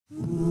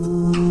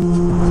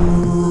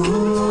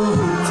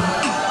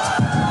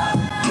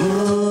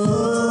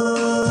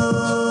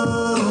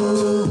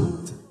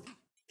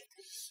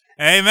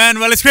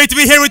Amen. Well, it's great to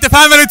be here with the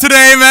family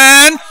today,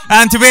 man,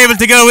 and to be able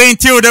to go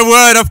into the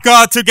Word of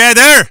God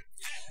together.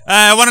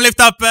 I want to lift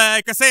up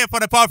Kasea for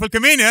the powerful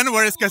communion.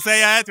 Where is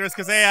Kasea at? Where's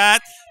Kasea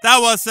at? That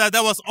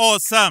was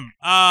awesome.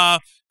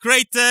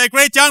 Great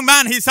young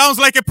man. He sounds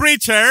like a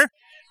preacher.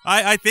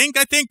 I think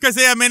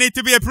Kasea may need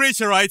to be a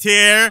preacher right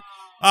here.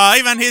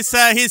 Even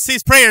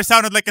his prayer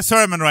sounded like a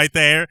sermon right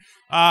there.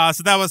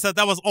 So that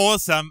was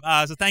awesome.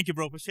 So thank you,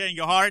 bro, for sharing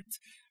your heart.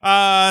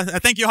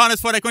 Thank you,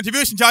 Johannes, for the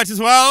contribution charge as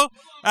well,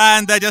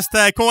 and just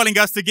calling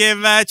us to give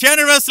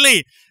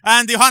generously.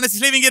 And Johannes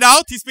is leaving it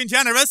out. He's been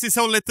generous. He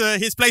sold it to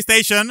his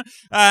PlayStation,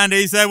 and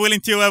he's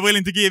willing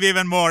to give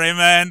even more.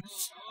 Amen.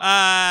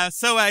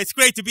 So it's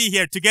great to be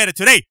here together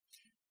today.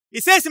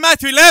 It says in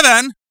Matthew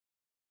 11,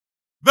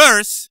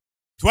 verse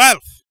 12.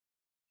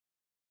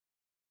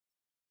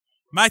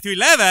 Matthew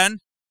 11,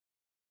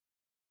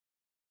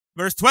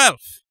 verse 12.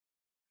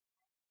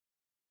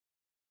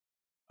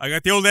 I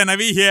got the old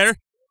NIV here.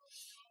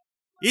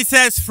 It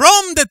says,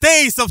 from the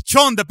days of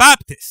John the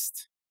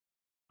Baptist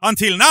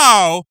until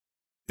now,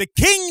 the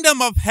kingdom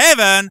of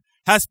heaven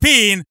has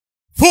been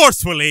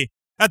forcefully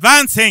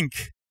advancing,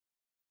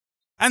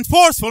 and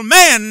forceful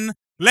men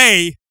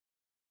lay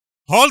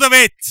hold of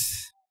it.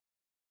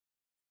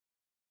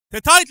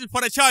 The title for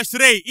the charge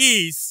today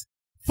is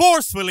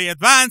Forcefully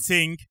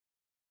Advancing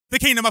the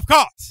Kingdom of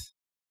God.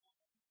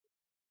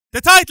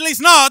 The title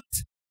is not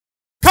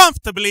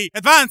Comfortably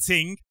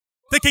Advancing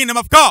the Kingdom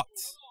of God.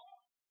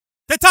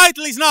 The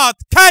title is not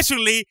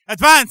Casually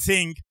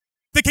Advancing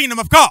the Kingdom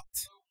of God.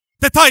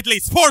 The title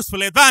is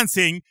Forcefully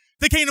Advancing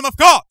the Kingdom of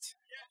God.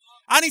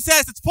 And he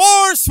says that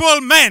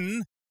forceful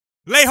men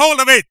lay hold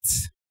of it.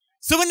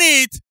 So we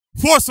need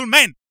forceful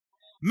men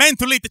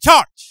to lead the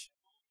charge,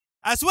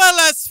 as well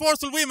as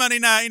forceful women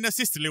in a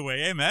sisterly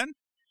way. Amen.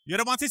 You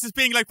don't want sisters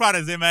being like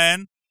brothers.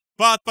 Amen.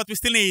 But we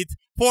still need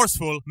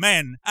forceful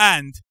men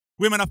and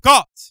women of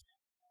God.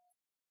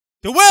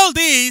 The world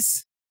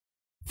is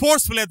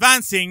forcefully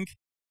advancing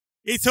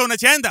its own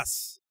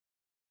agendas.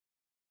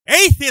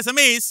 Atheism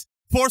is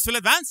forcefully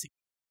advancing.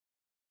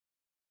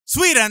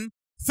 Sweden,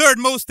 third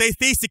most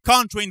atheistic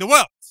country in the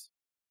world.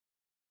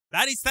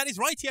 That is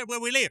right here where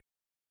we live.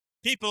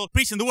 People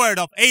preaching the word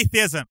of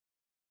atheism.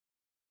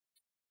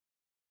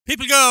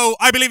 People go,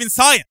 I believe in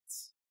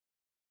science.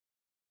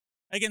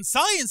 Again,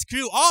 science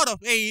grew out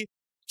of a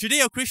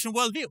Judeo-Christian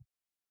worldview.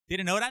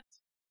 Didn't know that?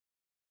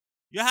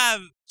 You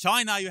have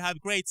China, you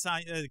have great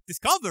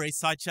discoveries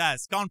such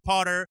as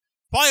gunpowder,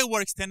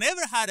 fireworks. They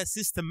never had a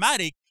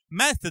systematic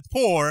method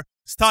for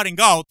studying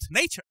out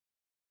nature.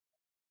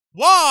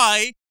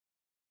 Why?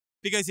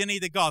 Because you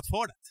need a God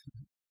for that.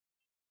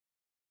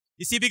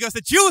 You see, because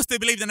the Jews, they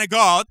believed in a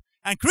God,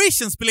 and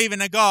Christians believe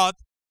in a God.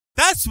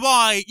 That's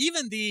why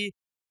even the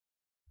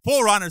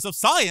forerunners of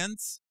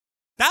science,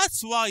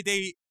 that's why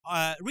they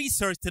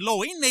researched the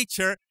law in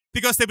nature,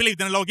 because they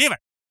believed in a lawgiver.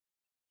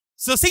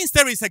 So since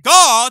there is a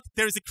God,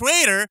 there is a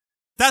creator,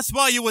 that's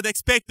why you would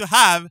expect to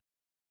have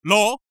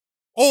law,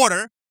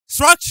 order,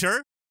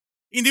 structure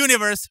in the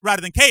universe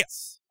rather than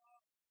chaos.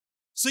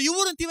 So you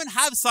wouldn't even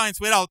have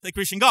science without a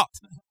Christian God.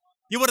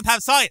 You wouldn't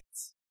have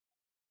science.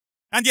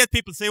 And yet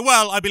people say,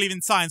 well, I believe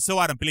in science, so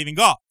I don't believe in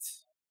God.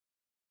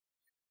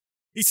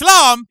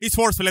 Islam is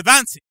forcefully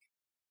advancing.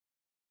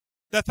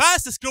 The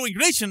fastest growing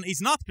religion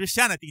is not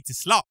Christianity, it's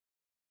Islam.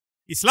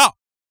 Islam.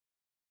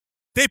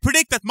 They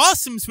predict that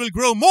Muslims will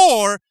grow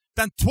more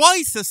than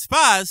twice as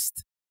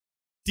fast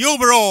the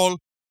overall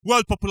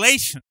world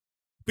population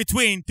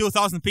between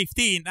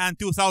 2015 and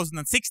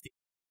 2060.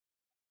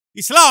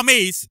 Islam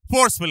is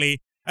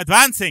forcefully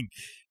advancing.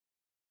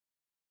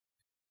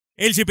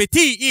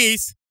 LGBT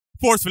is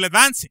forcefully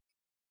advancing.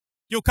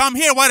 You come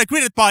here while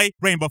greeted by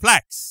rainbow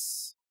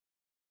flags.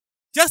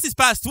 Just this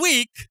past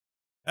week,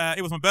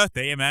 it was my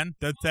birthday, amen,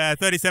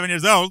 37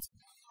 years old.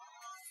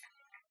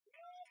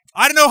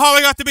 I don't know how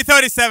I got to be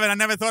 37. I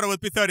never thought I would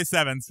be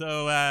 37.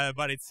 So,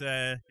 but it's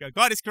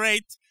God is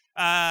great.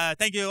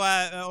 Thank you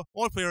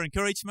all for your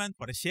encouragement,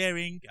 for the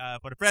sharing,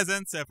 for the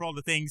presents, for all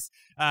the things.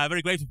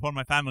 Very grateful for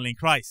my family in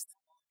Christ.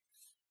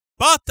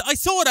 But I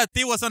saw that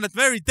it was on that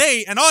very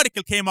day an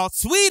article came out.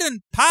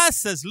 Sweden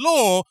passes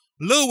law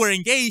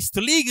lowering age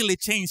to legally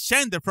change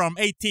gender from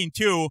 18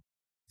 to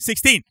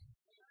 16.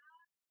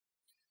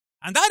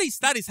 And that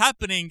is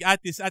happening at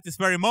this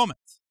very moment.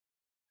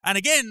 And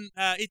again,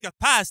 it got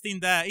passed in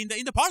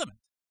the parliament.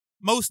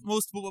 Most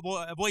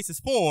voices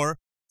for,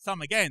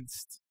 some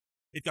against.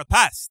 It got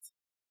passed.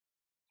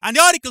 And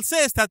the article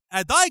says that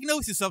a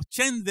diagnosis of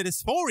gender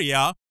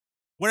dysphoria,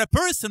 where a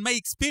person may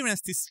experience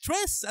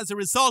distress as a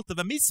result of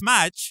a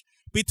mismatch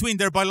between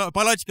their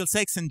biological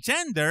sex and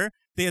gender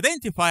they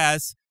identify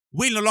as,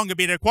 will no longer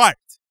be required.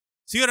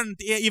 So you don't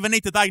even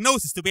need a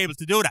diagnosis to be able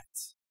to do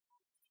that.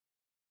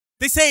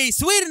 They say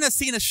Sweden has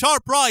seen a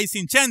sharp rise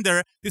in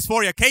gender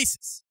dysphoria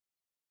cases.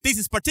 This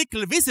is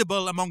particularly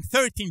visible among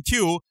 13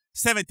 to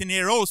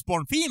 17-year-olds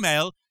born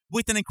female,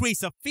 with an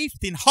increase of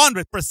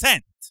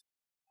 1,500%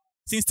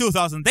 since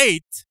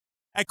 2008,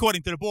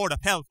 according to the Board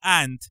of Health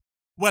and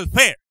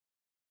Welfare.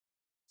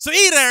 So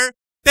either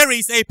there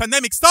is a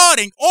pandemic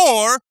starting,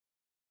 or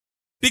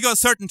because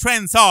certain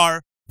trends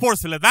are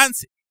forcefully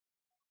advancing.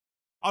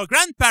 Our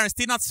grandparents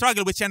did not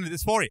struggle with gender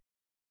dysphoria.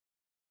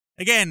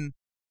 Again,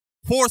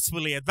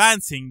 forcefully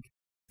advancing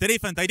the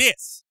different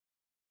ideas.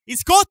 In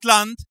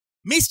Scotland,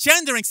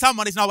 misgendering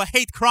someone is now a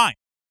hate crime.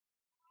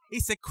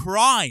 It's a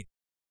crime.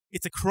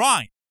 It's a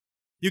crime.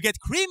 You get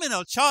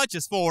criminal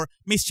charges for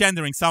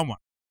misgendering someone.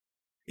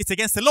 It's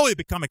against the law, you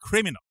become a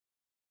criminal.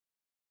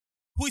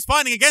 Who is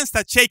fighting against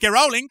that? J.K.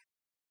 Rowling.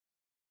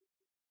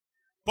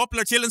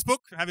 Popular children's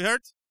book, have you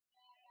heard?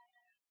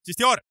 Just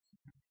the order.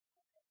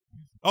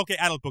 Okay,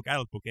 adult book,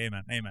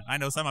 amen, amen. I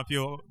know some of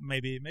you may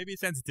be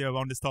sensitive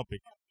on this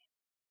topic.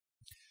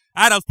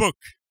 Adult book.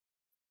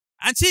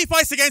 And she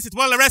fights against it,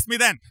 well, arrest me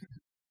then.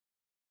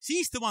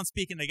 She's the one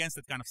speaking against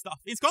that kind of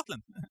stuff in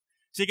Scotland.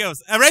 She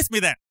goes, arrest me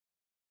then.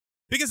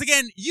 Because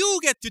again, you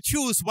get to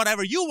choose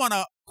whatever you want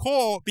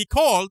to be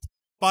called,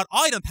 but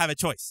I don't have a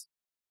choice.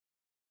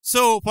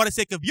 So for the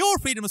sake of your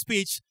freedom of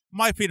speech,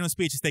 my freedom of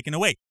speech is taken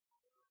away.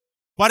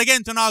 But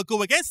again, to now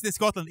go against it in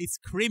Scotland, it's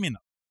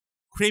criminal.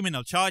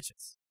 Criminal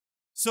charges.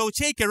 So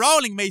J.K.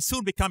 Rowling may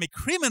soon become a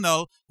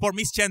criminal for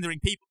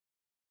misgendering people.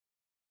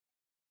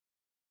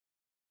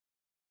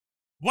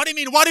 What do you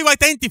mean? What do you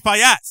identify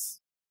as?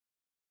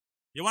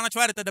 You want to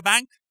try it at the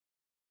bank?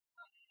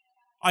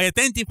 I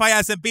identify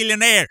as a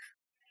billionaire.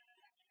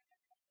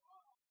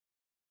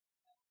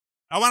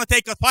 I want to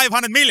take out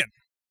 500 million.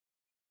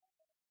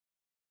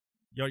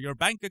 Your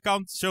bank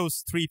account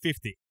shows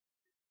 350.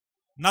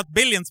 Not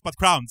billions, but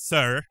crowns,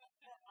 sir.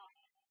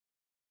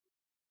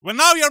 Well,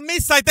 now you're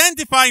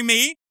misidentifying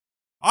me.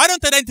 I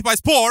don't identify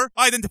as poor.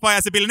 I identify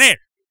as a billionaire.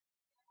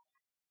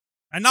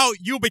 And now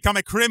you become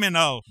a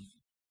criminal.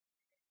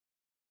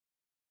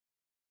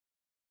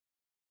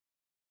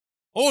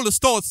 All the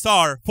thoughts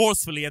are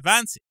forcefully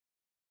advancing.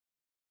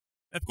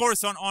 Of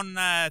course, on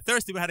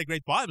Thursday we had a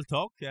great Bible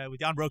talk with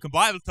the Unbroken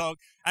Bible Talk,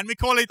 and we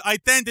call it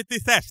identity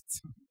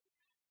theft.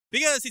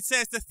 Because it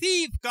says the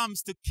thief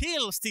comes to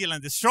kill, steal,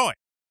 and destroy.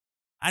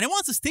 And he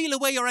wants to steal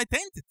away your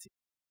identity.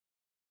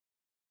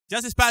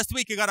 Just this past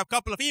week, I got a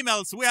couple of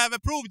emails. We have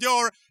approved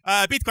your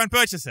Bitcoin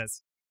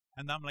purchases.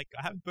 And I'm like,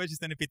 I haven't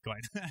purchased any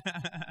Bitcoin.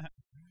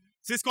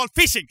 So it's called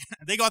phishing.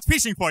 They got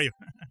phishing for you.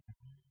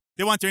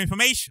 They want your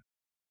information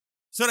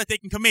so that they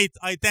can commit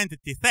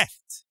identity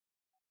theft,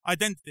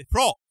 identity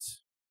fraud.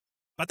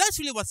 But that's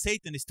really what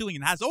Satan is doing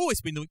and has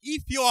always been doing.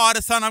 If you are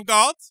the Son of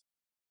God,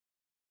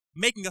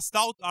 making us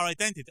doubt our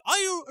identity. Are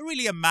you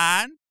really a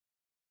man?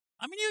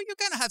 I mean, you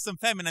kind of have some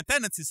feminine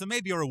tendencies, so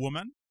maybe you're a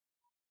woman.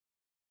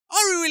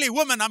 Are you really a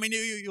woman? I mean,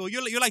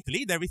 you like to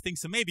lead everything,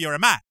 so maybe you're a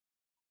man.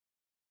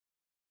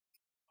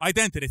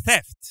 Identity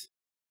theft.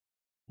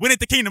 We need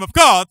the kingdom of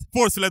God,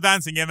 forcefully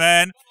advancing,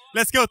 amen.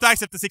 Let's go to Acts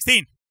chapter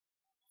 16.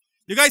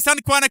 You guys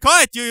sound kind of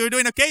quiet. You're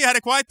doing okay? You had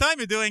a quiet time?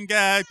 You're doing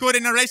good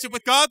in a relationship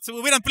with God?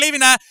 So we don't believe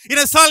in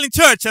a silent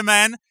church,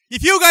 amen.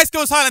 If you guys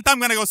go silent, I'm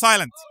going to go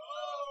silent.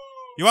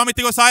 You want me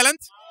to go silent?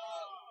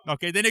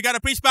 Okay, then you got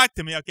to preach back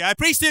to me, okay? I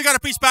preach to you, you got to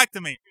preach back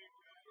to me.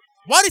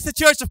 What is the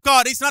church of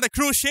God? It's not a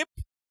cruise ship.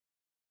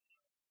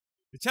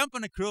 You jump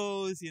on a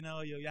cruise, you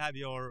have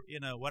your,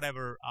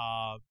 whatever,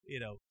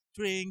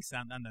 drinks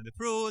and the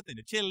fruit, and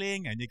you're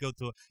chilling, and you go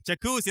to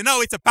jacuzzi.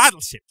 No, it's a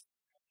battleship.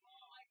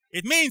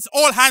 It means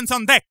all hands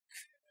on deck.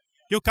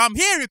 You come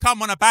here, you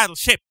come on a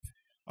battleship.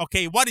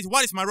 Okay, what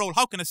is my role?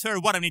 How can I serve?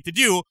 What I need to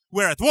do?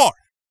 We're at war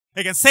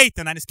against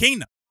Satan and his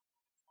kingdom.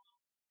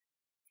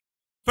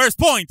 First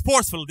point,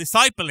 forceful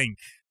discipling.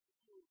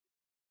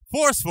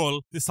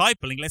 Forceful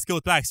discipling. Let's go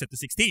to Acts chapter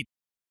 16.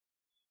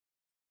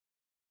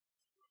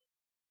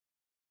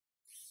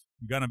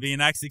 I'm going to be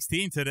in Acts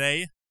 16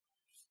 today.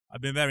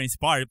 I've been very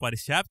inspired by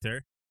this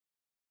chapter.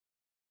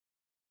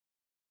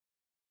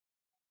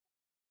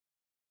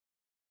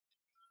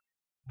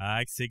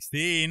 Acts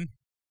 16.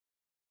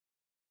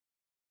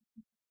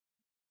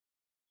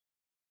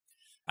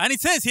 And it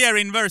says here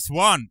in verse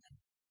 1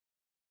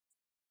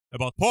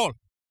 about Paul.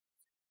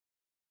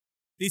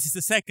 This is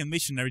the second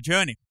missionary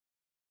journey.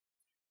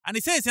 And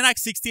it says in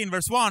Acts 16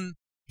 verse 1,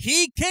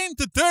 he came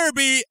to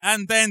Derbe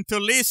and then to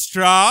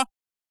Lystra,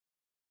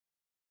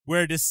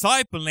 where a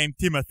disciple named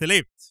Timothy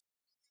lived.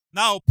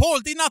 Now, Paul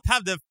did not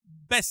have the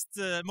best,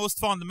 most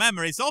fond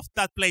memories of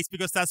that place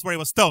because that's where he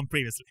was stoned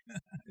previously.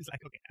 He's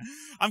like, okay,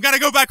 I'm going to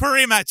go back for a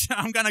rematch.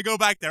 I'm going to go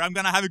back there. I'm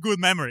going to have a good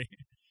memory.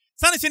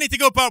 Sometimes you need to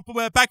go back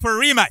for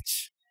a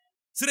rematch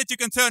so that you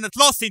can turn that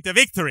loss into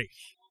victory.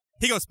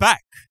 He goes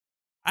back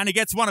and he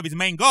gets one of his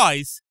main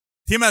guys,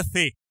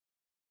 Timothy.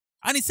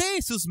 And he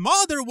says whose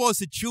mother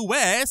was a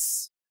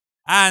Jewess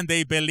and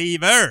a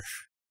believer,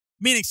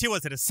 meaning she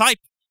was a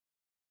disciple.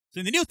 So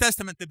in the New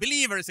Testament, the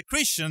believer is a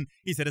Christian,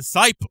 is a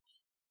disciple.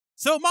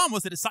 So mom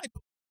was a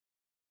disciple,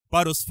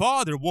 but whose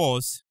father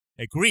was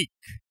a Greek.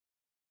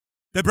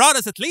 The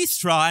brothers at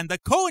Lystra and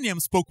Iconium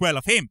spoke well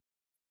of him.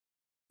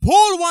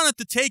 Paul wanted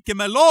to take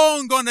him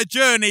along on a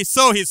journey,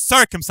 so he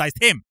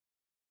circumcised him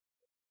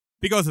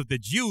because of the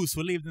Jews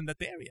who lived in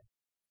that area.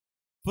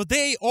 For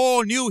they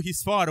all knew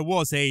his father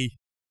was a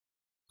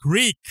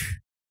Greek.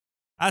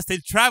 As they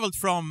traveled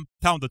from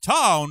town to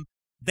town,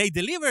 they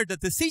delivered the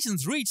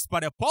decisions reached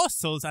by the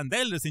apostles and the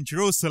elders in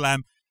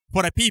Jerusalem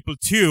for the people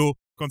to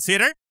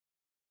consider,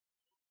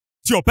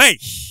 to obey.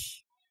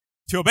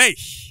 To obey.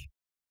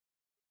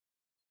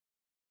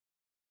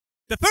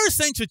 The first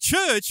century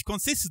church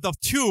consisted of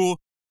two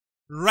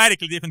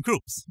radically different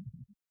groups.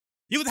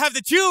 You would have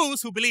the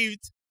Jews who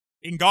believed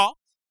in God.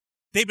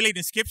 They believed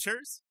in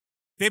scriptures.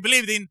 They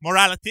believed in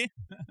morality.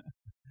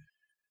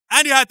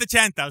 And you had the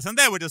Gentiles, and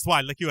they were just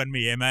wild like you and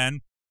me,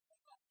 amen.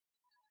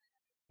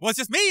 Was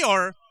it just me,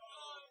 or?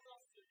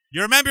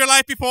 You remember your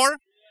life before?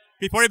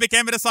 Before you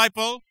became a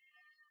disciple?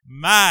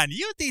 Man,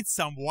 you did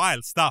some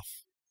wild stuff.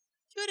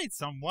 You did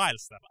some wild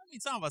stuff. I mean,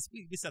 some of us,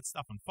 we set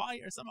stuff on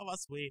fire. Some of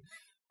us, we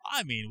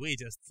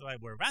just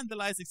were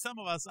vandalizing. Some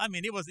of us,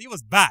 it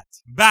was bad.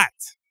 Bad.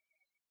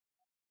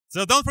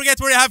 So don't forget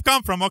where you have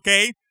come from,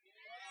 okay?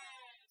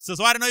 So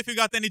I don't know if you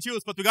got any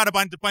Jews, but we got a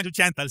bunch of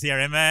Gentiles here,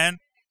 amen?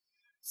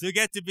 So you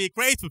get to be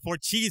grateful for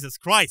Jesus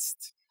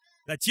Christ,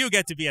 that you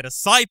get to be a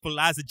disciple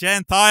as a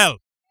Gentile.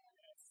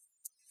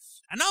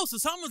 And also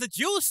some of the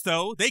Jews,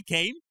 though, they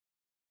came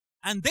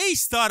and they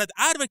started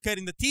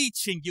advocating the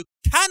teaching you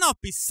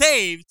cannot be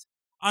saved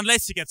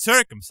unless you get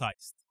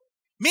circumcised.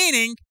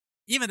 Meaning,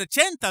 even the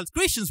Gentiles,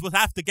 Christians, would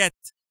have to get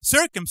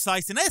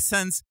circumcised. In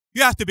essence,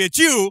 you have to be a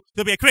Jew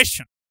to be a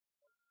Christian.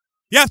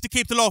 You have to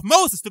keep the law of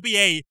Moses to be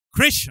a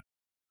Christian.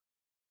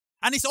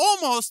 And it's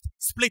almost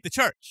split the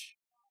church.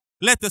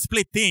 Let us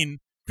split in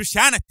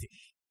Christianity.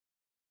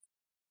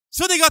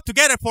 So they got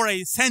together for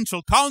a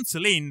central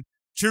council in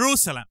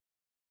Jerusalem.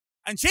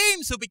 And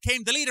James, who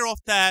became the leader of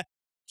the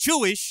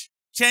Jewish,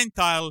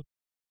 Gentile,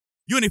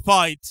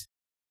 unified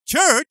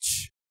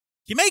church,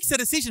 he makes a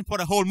decision for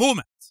the whole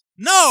movement.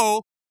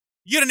 No,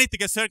 you don't need to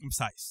get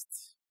circumcised.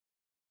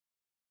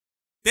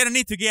 They don't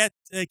need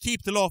to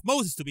keep the law of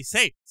Moses to be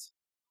saved.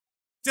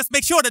 Just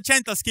make sure the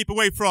Gentiles keep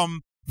away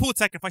from food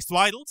sacrificed to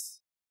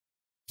idols.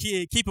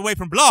 Keep away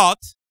from blood.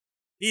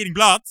 Eating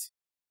blood.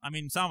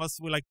 Some of us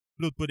were like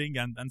blood pudding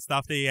and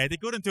stuff. They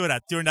couldn't do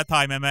that during that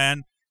time,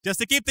 amen. Just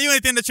to keep the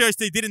unity in the church,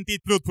 they didn't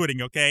eat blood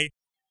pudding, okay?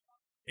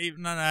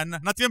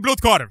 Not even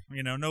blood quarter,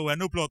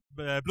 no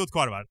blood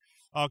quarter,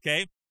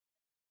 okay?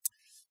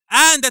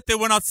 And that they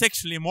were not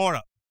sexually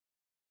immoral.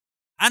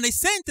 And they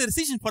sent a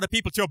decision for the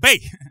people to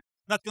obey.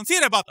 Not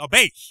consider, but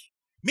obey.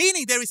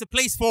 Meaning there is a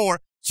place for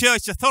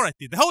church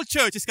authority. The whole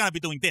church is going to be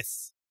doing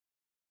this.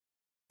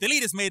 The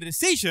leaders made a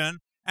decision,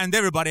 and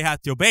everybody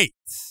had to obey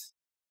it.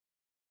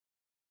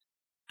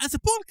 And so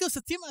Paul goes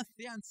to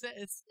Timothy and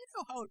says, you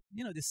know how,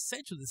 this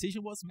central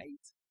decision was made?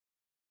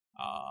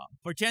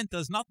 For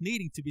Gentiles not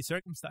needing to be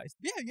circumcised.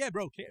 Yeah,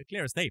 bro,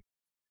 clear as day.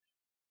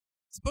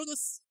 So Paul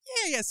goes,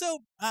 so,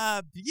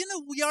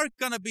 we are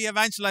going to be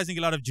evangelizing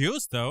a lot of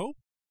Jews, though.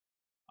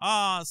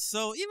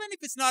 So even if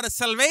it's not a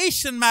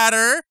salvation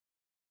matter,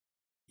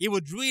 it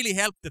would really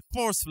help the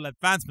forceful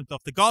advancement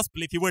of the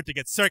gospel if you were to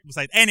get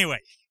circumcised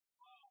anyway.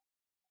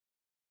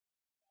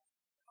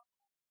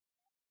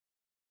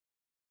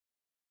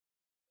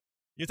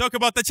 You talk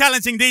about the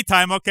challenging D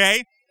time,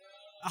 okay?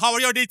 How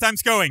are your D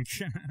times going?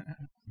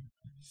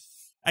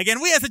 Again,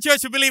 we as a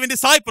church, we believe in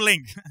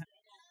discipling.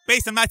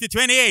 Based on Matthew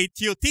 28,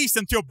 you teach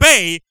them to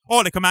obey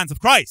all the commands of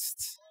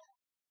Christ.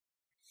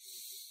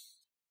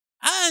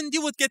 And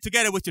you would get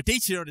together with your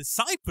teacher or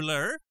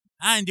discipler,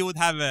 and you would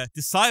have a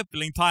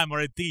discipling time or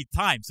a D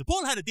time. So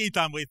Paul had a D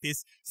time with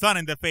his son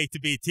in the faith to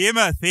be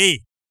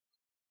Timothy.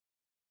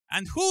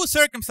 And who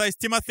circumcised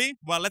Timothy?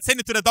 Well, let's send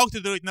it to the doctor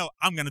to do it. No,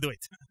 I'm going to do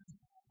it.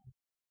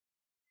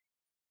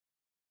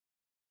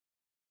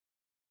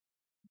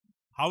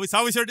 How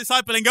is your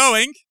discipling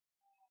going?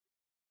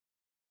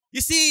 You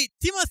see,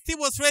 Timothy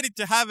was ready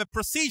to have a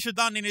procedure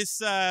done in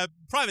his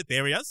private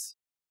areas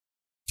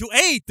to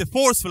aid the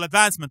forceful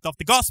advancement of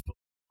the gospel.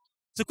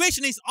 So the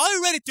question is, are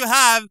you ready to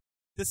have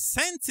the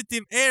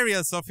sensitive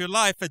areas of your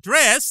life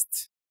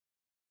addressed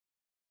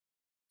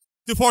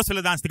to forcefully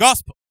advance the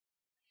gospel?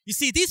 You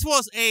see, this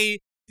was a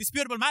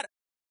disputable matter.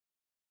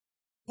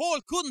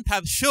 Paul couldn't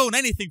have shown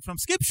anything from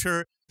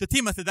Scripture to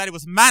Timothy that it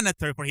was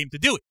mandatory for him to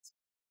do it.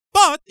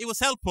 But it was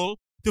helpful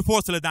to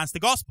forcefully advance the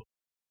gospel.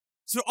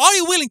 So are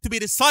you willing to be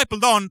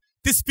discipled on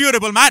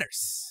disputable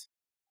matters?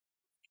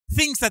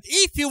 Things that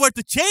if you were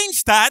to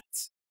change that,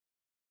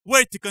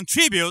 were to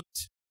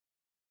contribute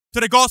to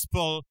the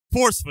gospel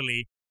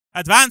forcefully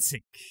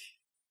advancing.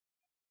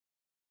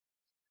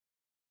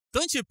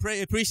 Don't you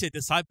appreciate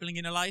discipling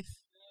in your life?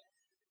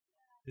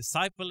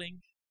 Discipling.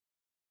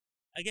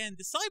 Again,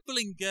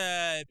 discipling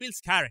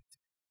builds character.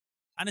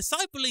 And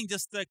discipling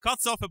just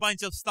cuts off a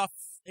bunch of stuff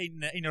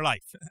in your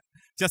life.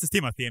 Just as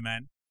Timothy,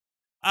 man.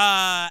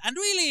 And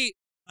really,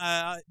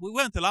 we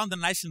went to London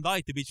National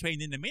Diet to be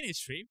trained in the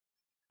ministry.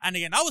 And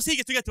again, I was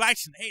eager to get to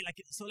action. Hey,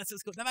 so let's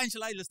go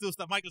evangelize, let's do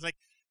stuff. Michael's like,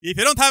 if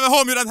you don't have a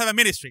home, you don't have a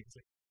ministry. It's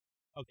like,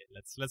 okay,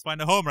 let's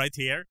find a home right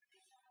here.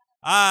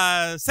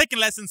 Second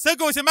lesson, so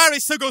goes a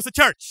marriage, so goes the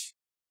church.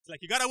 It's like,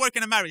 you gotta work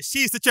in a marriage.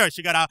 She's the church.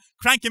 You gotta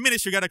crank your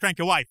ministry, you gotta crank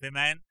your wife,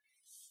 amen.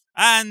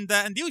 And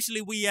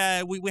usually we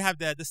have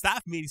the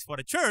staff meetings for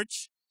the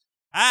church.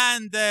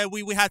 And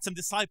we had some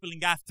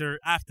discipling after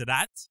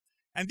that.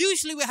 And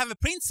usually we have a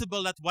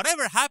principle that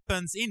whatever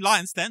happens in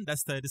Lion's Den,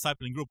 that's the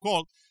discipling group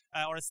called,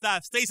 or a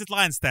staff, stays at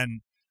Lion's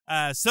Den.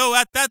 So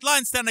at that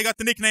Lion's Den, I got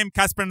the nickname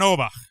Casper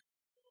Nova.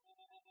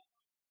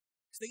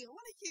 So they go,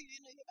 what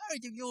are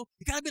you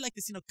gotta be like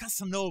this,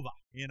 Casanova.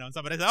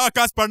 Somebody said, oh,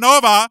 Casper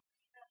Nova.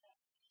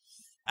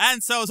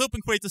 And so I was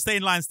hoping for it to stay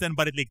in Lion's Den,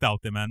 but it leaked out,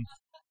 man.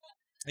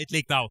 It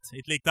leaked out.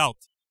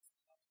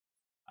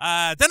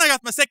 Then I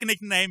got my second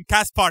nickname,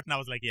 Caspart, and I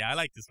was like, yeah, I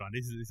like this one.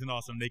 This is an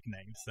awesome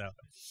nickname. So,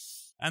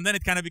 and then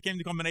it kind of became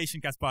the combination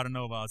Caspar and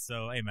Nova.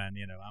 So, hey, man,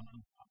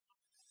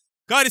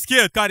 God is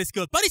good.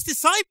 But it's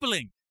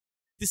discipling.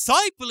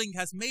 Discipling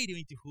has made you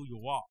into who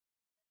you are.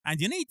 And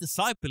you need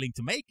discipling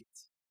to make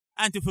it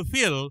and to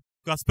fulfill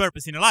God's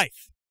purpose in your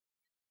life.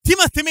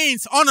 Timothy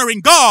means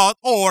honoring God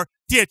or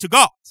dear to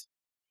God.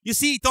 You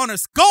see, it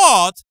honors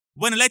God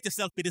when you let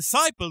yourself be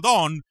discipled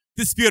on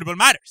disputable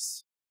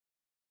matters.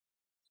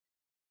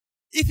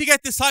 If you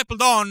get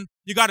discipled on,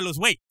 you gotta lose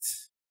weight.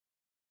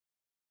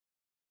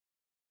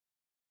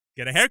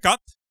 Get a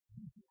haircut.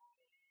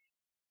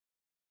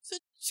 So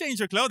change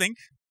your clothing.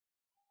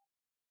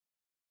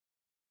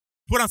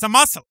 Put on some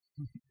muscle.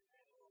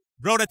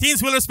 Bro, the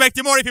teens will respect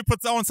you more if you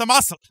put on some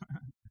muscle.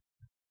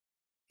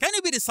 Can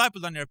you be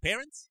discipled on your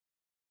appearance?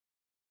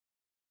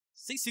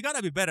 Sis, you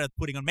gotta be better at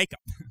putting on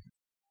makeup.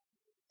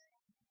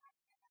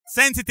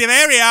 Sensitive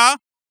area.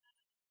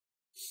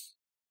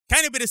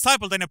 Can you be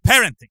discipled in your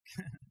parenting?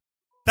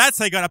 That's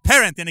how you gotta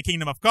parent in the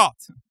kingdom of God.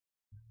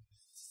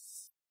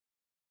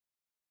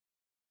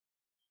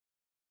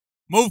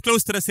 Move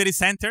close to the city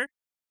center.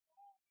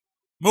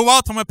 Move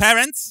out from your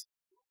parents.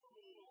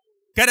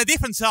 Get a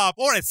different job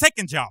or a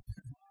second job.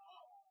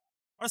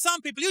 Or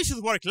some people, you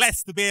should work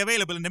less to be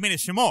available in the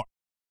ministry more.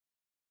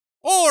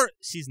 Or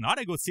she's not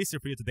a good sister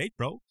for you to date,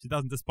 bro. She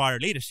doesn't aspire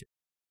leadership.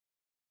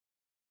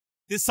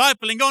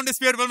 Discipling on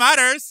disputable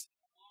matters.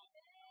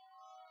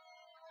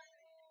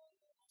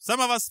 Some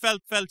of us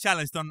felt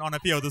challenged on a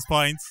few of those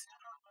points.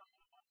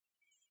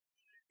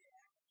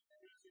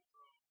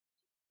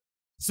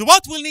 So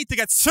what will need to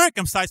get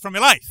circumcised from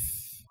your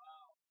life?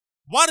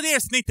 What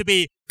ears need to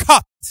be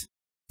cut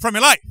from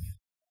your life?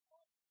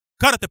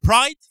 Cut out the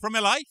pride from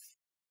your life?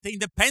 The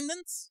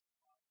independence?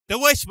 The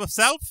worship of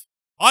self?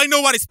 I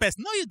know what is best.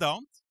 No, you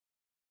don't.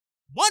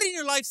 What in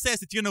your life says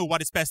that you know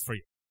what is best for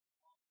you?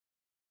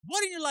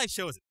 What in your life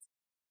shows it?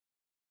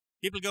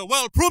 People go,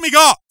 well, prove me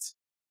God.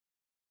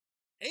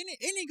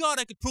 Any God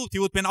I could prove to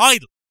you would be an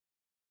idol.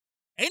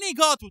 Any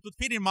God would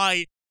fit in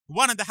my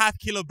 1.5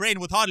 kilo brain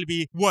would hardly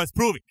be worth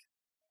proving.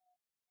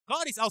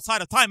 God is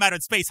outside of time, matter,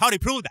 and space. How do you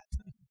prove that?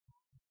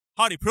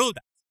 How do you prove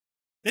that?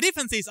 The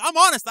difference is, I'm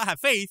honest, I have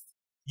faith.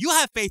 You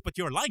have faith, but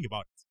you're lying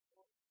about it.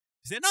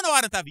 You say, no,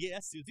 I don't have.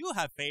 Yes, you do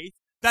have faith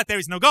that there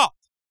is no God.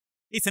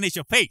 It's an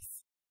issue of faith.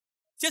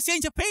 Just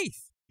change your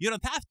faith. You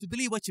don't have to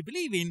believe what you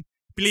believe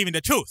in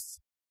the truth.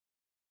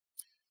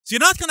 So you're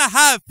not going to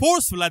have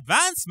forceful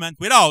advancement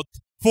without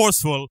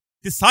forceful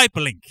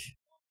discipling.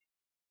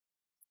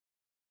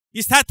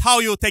 Is that how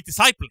you take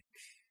discipling?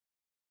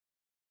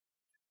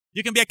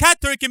 You can be a cat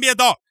or you can be a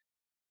dog.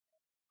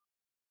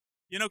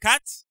 You know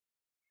cats?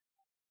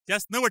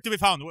 Just nowhere to be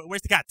found.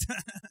 Where's the cat?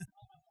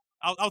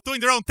 out doing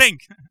their own thing.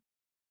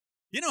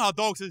 You know how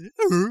dogs,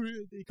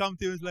 they come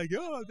to you and it's like,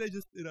 oh, they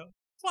just,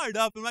 fired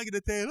up and wagging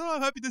the tail. Oh,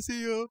 I'm happy to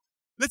see you.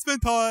 Let's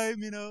spend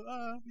time,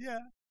 yeah.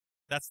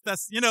 That's,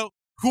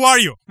 who are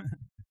you?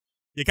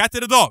 You got to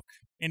the dog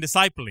in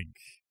discipling.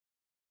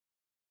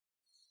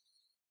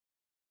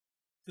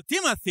 So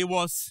Timothy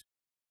was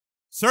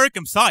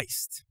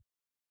circumcised.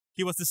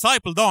 He was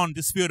discipled on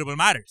disputable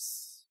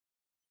matters.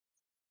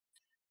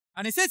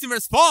 And it says in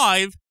verse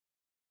 5,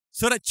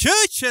 so that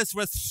churches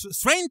were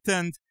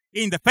strengthened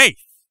in the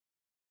faith.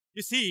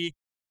 You see,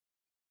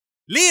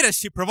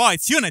 leadership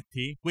provides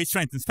unity, which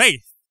strengthens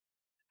faith,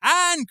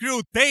 and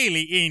grew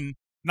daily in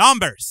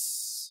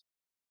numbers.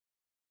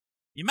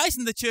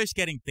 Imagine the church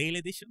getting daily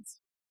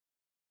editions.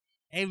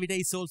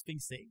 Everyday souls being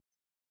saved.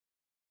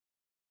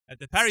 At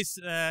the Paris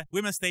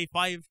Women's Day,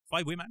 five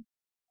women.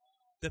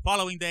 The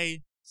following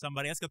day,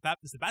 somebody else got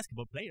baptized, a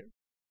basketball player.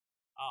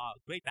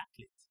 Great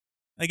athlete.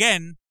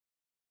 Again,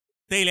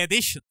 daily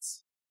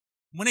editions.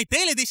 We need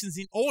daily editions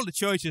in all the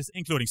churches,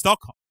 including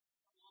Stockholm.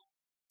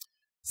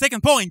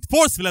 Second point,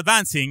 forceful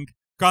advancing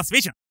God's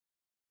vision.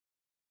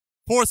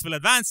 Forceful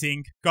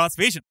advancing God's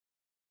vision.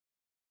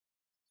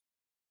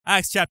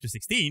 Acts chapter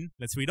 16,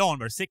 let's read on,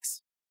 verse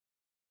 6.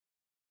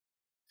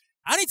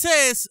 And it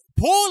says,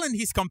 Paul and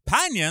his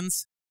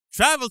companions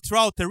traveled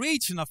throughout the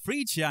region of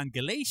Phrygia and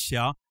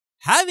Galatia,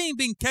 having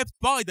been kept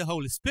by the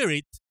Holy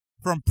Spirit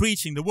from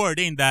preaching the word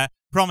in the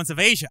province of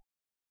Asia.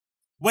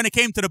 When it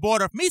came to the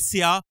border of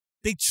Mysia,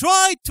 they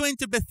tried to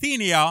enter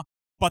Bithynia,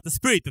 but the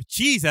Spirit of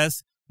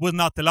Jesus would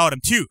not allow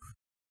them to.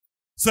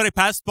 So they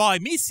passed by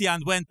Mysia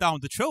and went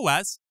down to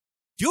Troas.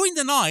 During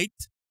the night,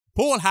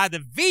 Paul had a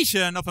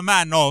vision of a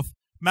man of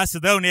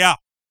Macedonia.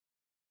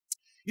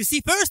 You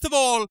see, first of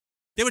all,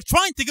 they were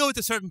trying to go to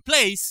a certain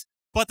place,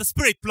 but the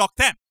Spirit blocked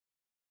them.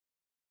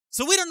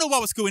 So we don't know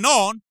what was going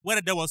on,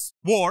 whether there was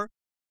war,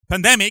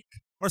 pandemic,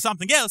 or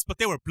something else, but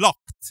they were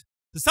blocked.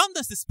 So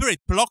sometimes the Spirit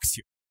blocks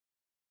you.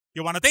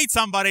 You want to date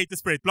somebody, the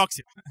Spirit blocks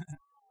you.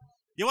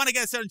 You want to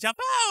get a certain job,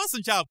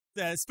 awesome job,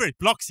 the Spirit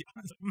blocks you.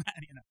 Man,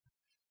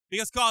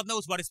 because God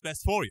knows what is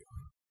best for you.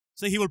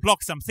 So He will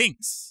block some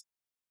things.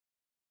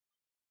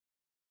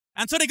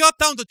 And so they got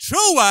down to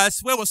Troas.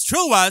 Where was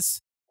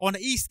Troas? On the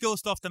east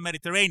coast of the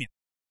Mediterranean.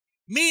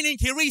 Meaning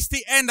He reached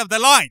the end of the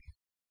line.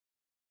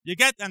 You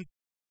get, and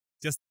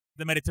just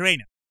the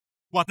Mediterranean.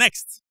 What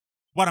next?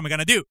 What am I going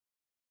to do?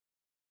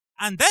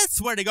 And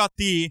that's where they got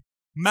the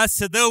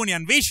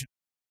Macedonian vision.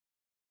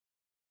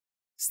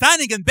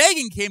 Standing and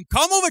begging Him,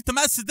 come over to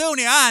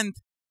Macedonia and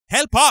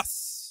help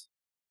us.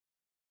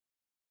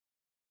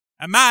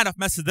 A man of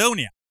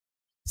Macedonia.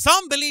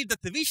 Some believe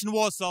that the vision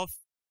was of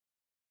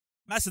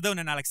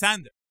Macedonian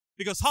Alexander.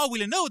 Because how will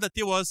you know that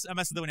he was a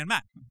Macedonian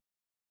man?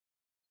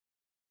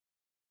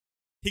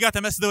 He got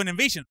a Macedonian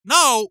vision.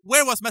 Now,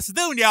 where was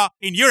Macedonia?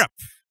 In Europe.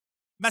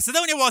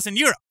 Macedonia was in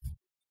Europe.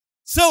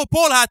 So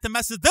Paul had the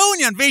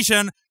Macedonian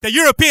vision, the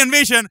European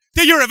vision,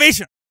 the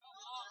Eurovision.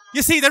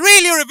 You see, the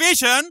real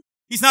Eurovision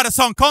is not a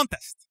song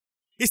contest.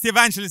 It's the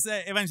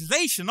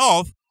evangelization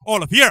of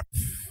all of Europe.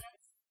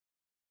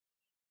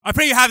 I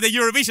pray you have the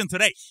Eurovision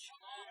today.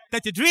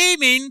 That you're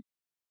dreaming,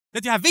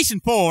 that you have vision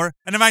for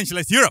and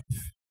evangelize Europe.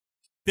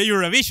 The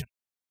Eurovision.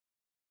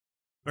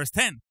 Verse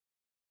 10.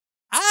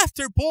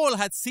 After Paul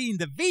had seen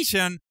the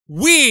vision,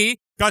 we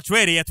got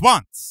ready at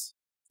once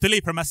to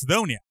leave for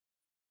Macedonia,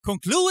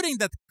 concluding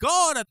that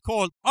God had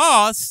called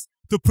us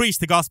to preach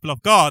the gospel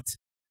of God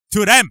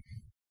to them.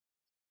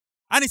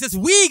 And he says,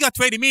 we got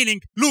ready,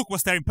 meaning Luke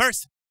was there in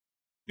person.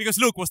 Because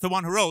Luke was the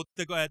one who wrote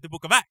the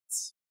book of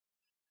Acts.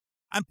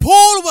 And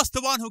Paul was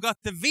the one who got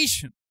the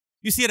vision.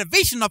 You see, the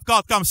vision of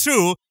God comes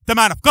through the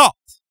man of God.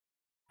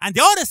 And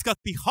the others got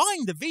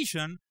behind the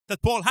vision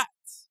that Paul had.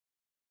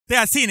 They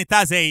had seen it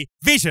as a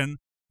vision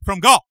from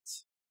God.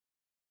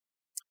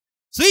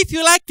 So if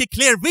you lack a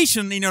clear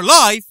vision in your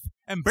life,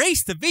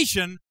 embrace the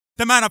vision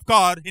the man of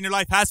God in your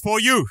life has for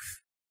you.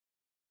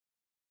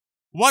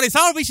 What is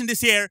our vision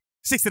this year?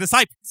 60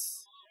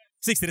 disciples.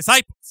 60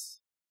 disciples.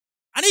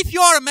 And if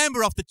you are a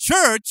member of the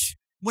church,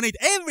 we need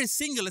every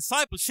single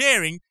disciple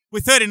sharing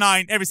with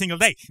 39 every single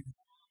day.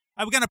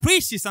 And we're going to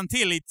preach this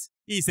until it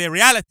is a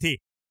reality.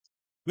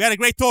 We had a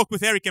great talk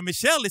with Eric and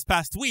Michelle this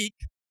past week.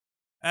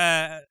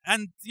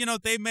 And,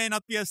 they may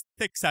not be as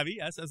tech savvy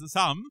as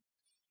some.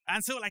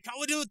 And so,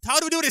 how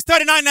do we do this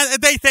 39 a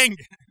day thing?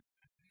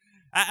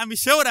 And we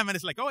show them, and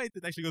it's like, oh, it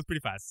actually goes pretty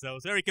fast. So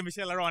Eric and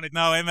Michelle are on it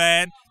now,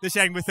 amen. They're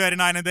sharing with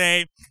 39 a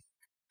day.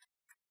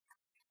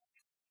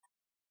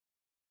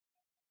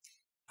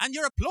 And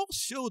your applause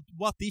showed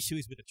what the issue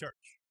is with the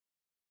church.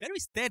 There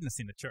is deadness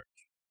in the church.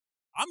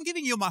 I'm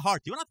giving you my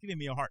heart. You're not giving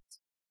me your heart.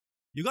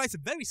 You guys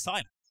are very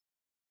silent.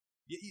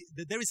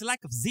 There is a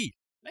lack of zeal.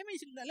 Let me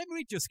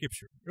read you a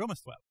scripture.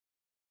 Romans 12.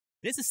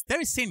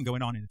 There is sin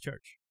going on in the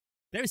church.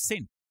 There is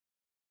sin.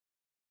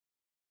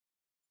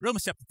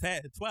 Romans chapter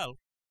 12.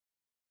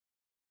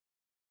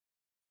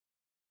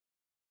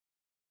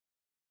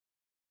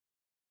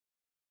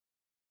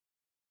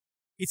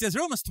 It says,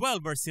 Romans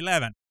 12 verse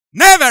 11.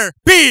 Never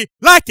be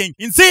lacking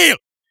in zeal. Yes.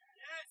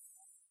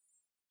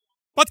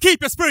 But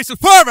keep your spiritual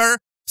fervor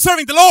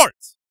serving the Lord.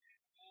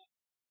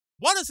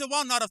 What does a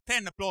 1 out of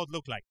 10 applaud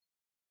look like?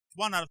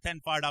 1 out of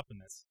 10 fired up in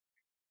this.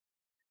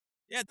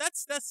 Yeah,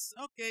 that's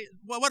okay.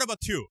 Well, what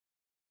about 2?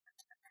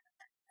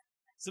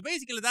 So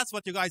basically, that's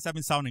what you guys have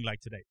been sounding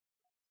like today.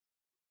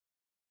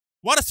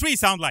 What does 3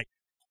 sound like?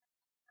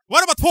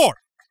 What about 4?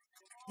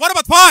 What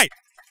about 5?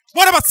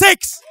 What about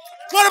 6?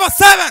 What about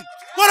 7?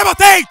 What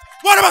about 8?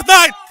 What about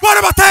 9? What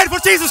about 10 for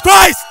Jesus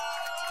Christ?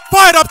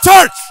 Fired up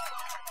church.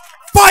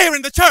 Fire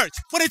in the church.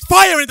 When it's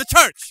fire in the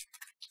church.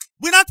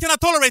 We're not going to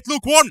tolerate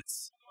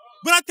lukewarmness.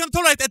 We're not going to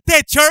tolerate a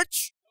dead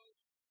church.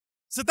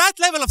 So that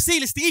level of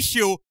zeal is the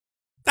issue.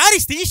 That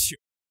is the issue.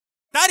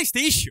 That is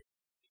the issue.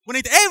 We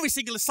need every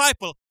single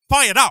disciple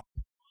fired up.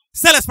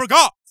 Zealous for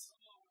God.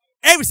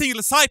 Every single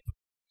disciple.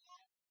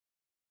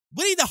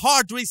 We need a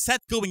hard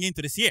reset going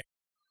into this year.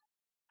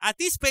 At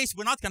this pace,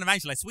 we're not going to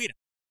evangelize Sweden.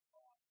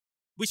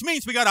 Which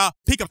means we got to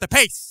pick up the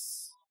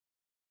pace.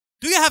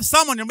 Do you have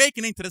someone you're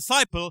making into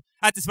disciple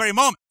at this very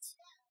moment?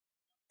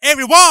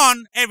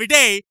 Everyone, every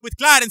day, with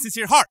glad and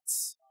sincere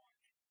hearts.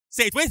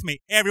 Say it with me.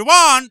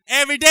 Everyone,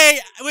 every day,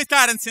 with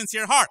glad and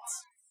sincere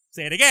hearts.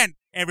 Say it again.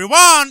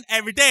 Everyone,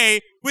 every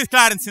day, with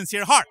glad and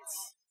sincere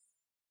hearts.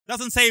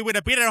 Doesn't say with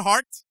a bitter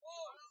heart,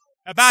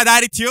 a bad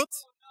attitude.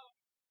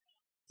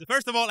 So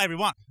first of all,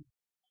 everyone.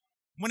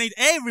 We need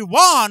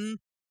everyone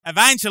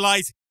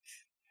evangelize.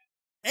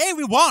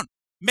 Everyone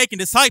making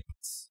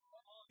disciples.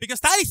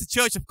 Because that is the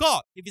church of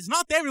God. If it's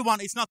not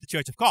everyone, it's not the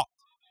church of God.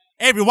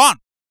 Everyone.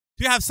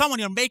 Do you have someone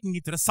you're making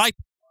into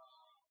disciple?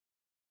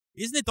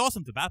 Isn't it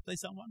awesome to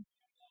baptize someone?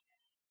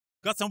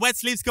 Got some wet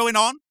sleeves going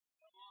on?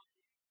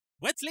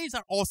 Wet sleeves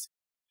are awesome.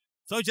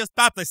 So just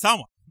baptize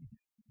someone.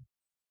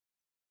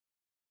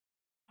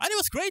 And it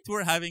was great.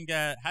 We're having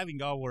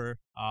our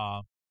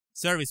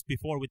service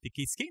before with the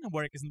kids' kingdom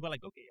workers, and we're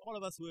like, okay, all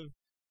of us will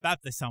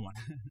baptize someone.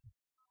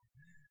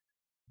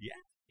 Yeah,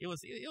 it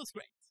was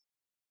great.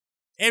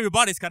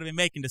 Everybody's got to be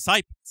making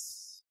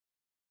disciples.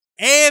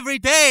 Every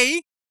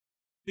day.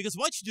 Because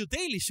what you do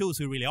daily shows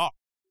who you really are.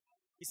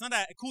 It's not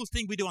a cool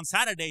thing we do on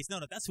Saturdays. No,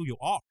 that's who you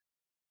are.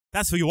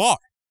 That's who you are.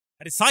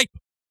 A disciple.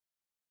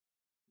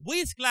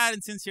 With glad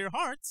and sincere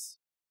hearts.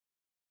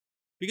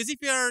 Because if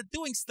you're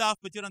doing stuff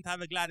but you don't have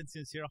a glad and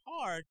sincere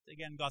heart,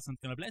 again, God's not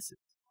going to bless it.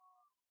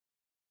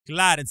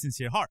 Glad and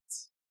sincere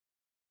hearts.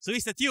 So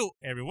is that you,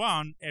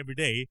 everyone, every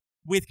day,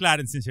 with glad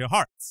and sincere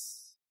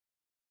hearts?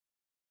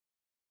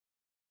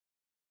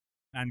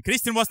 And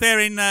Christian was there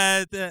in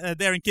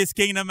Kiss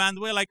Kingdom, and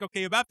we're like,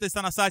 okay, Baptist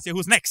Anastasia,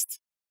 who's next?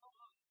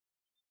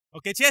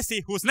 Okay,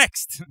 Jesse, who's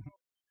next?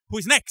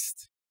 Who's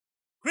next?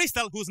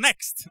 Crystal, who's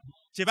next?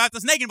 She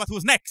Baptist Negan, but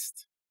who's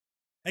next?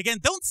 Again,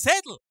 don't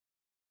settle.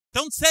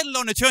 Don't settle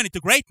on a journey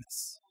to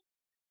greatness.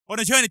 On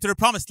a journey to the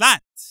promised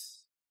land.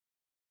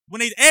 We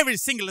need every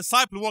single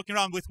disciple walking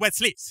around with wet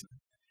sleeves.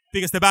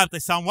 Because the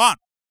baptized someone.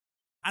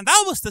 And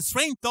that was the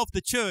strength of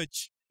the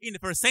church in the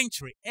first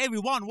century.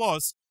 Everyone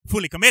was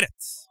fully committed.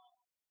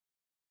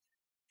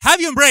 Have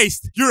you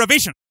embraced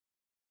Eurovision?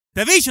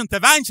 The vision to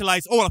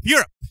evangelize all of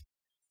Europe.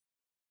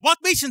 What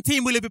mission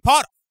team will you be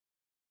part of?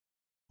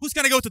 Who's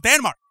going to go to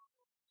Denmark?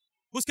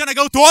 Who's going to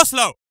go to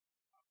Oslo?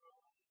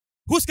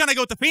 Who's going to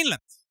go to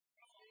Finland?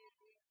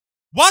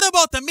 What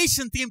about the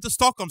mission team to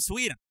Stockholm,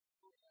 Sweden?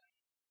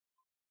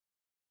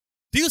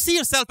 Do you see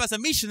yourself as a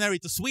missionary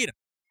to Sweden?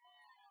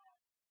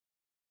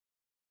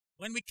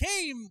 When we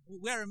came,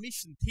 we are a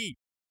mission team,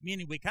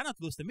 meaning we cannot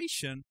lose the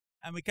mission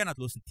and we cannot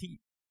lose the team.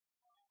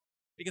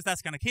 Because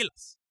that's going to kill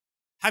us.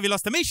 Have you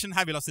lost the mission?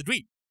 Have you lost the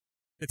dream?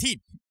 The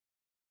team.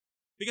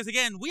 Because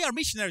again, we are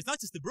missionaries, not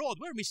just abroad,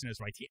 we're missionaries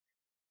right here.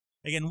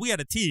 Again, we are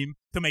the team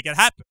to make it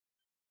happen.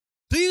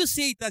 Do you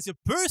see it as your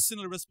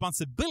personal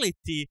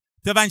responsibility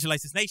to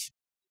evangelize this nation?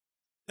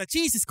 That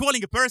Jesus is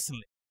calling you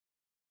personally.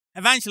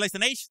 Evangelize the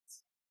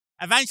nations.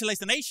 Evangelize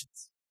the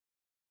nations.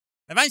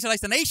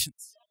 Evangelize the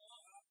nations.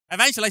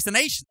 Evangelize the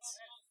nations.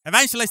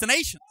 Evangelize the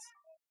nations.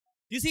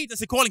 Do you see it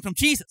as a calling from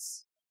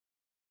Jesus?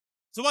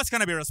 So what's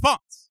going to be your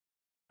response?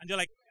 And you're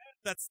like,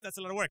 that's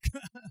a lot of work.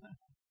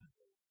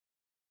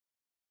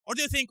 Or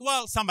do you think,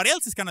 well, somebody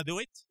else is going to do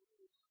it?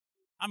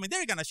 I mean,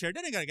 they're going to share.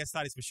 They're going to get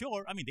studies for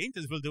sure. I mean, the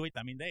interns will do it.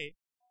 I mean,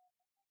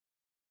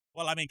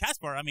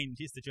 Caspar,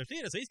 he's the church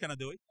leader, so he's going to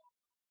do it.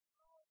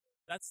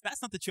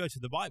 That's not the church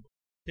of the Bible.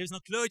 There's no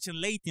clergy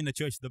and laity in the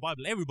church of the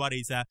Bible.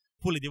 Everybody is a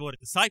fully devoted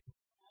disciple.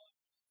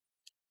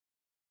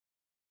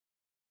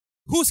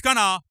 Who's going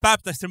to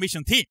baptize the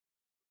mission team?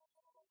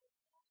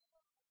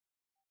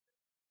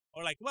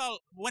 Or like, well,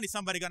 when is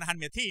somebody going to hand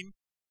me a team?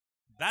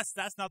 That's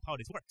not how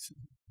this works.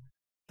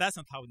 That's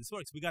not how this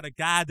works. We got to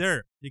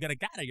gather. You got to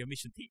gather your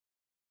mission team.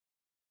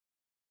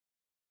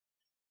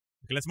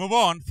 Okay, let's move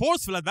on.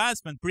 Forceful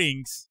advancement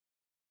brings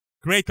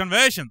great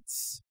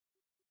conversions.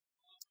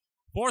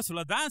 Forceful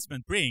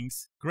advancement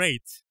brings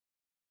great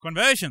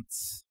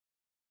conversions.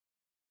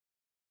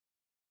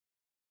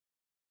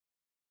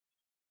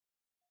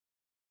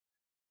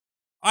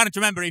 I don't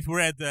remember if we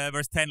read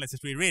verse 10. Let's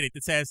just reread it.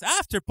 It says,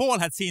 after Paul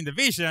had seen the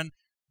vision,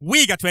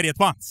 we got ready at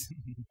once.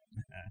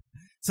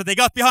 So they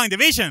got behind the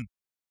vision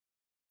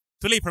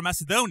to leave for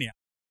Macedonia,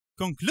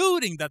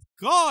 concluding that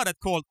God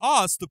had called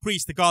us to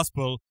preach the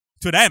gospel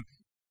to them.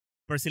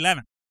 Verse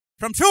 11.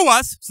 From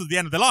Troas, so the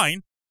end of the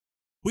line,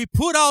 we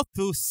put out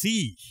to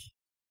sea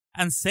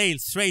and sailed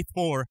straight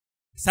for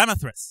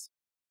Samothrace.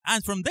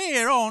 And from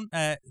there on,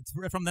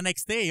 from the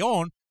next day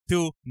on,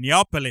 to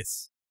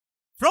Neapolis.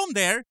 From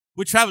there,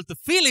 we traveled to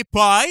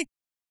Philippi.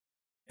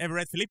 Ever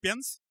read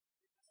Philippians?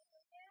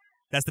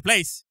 That's the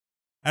place.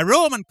 A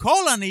Roman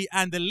colony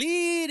and the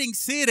leading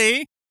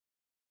city.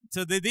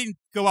 So they didn't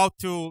go out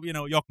to,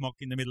 Jokkmokk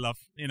in the middle of,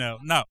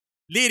 no.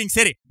 Leading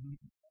city.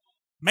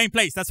 Main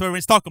place. That's why we're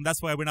in Stockholm.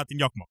 That's why we're not in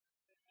Jokkmokk.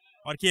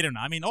 Or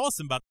Kiruna.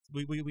 Awesome, but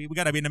we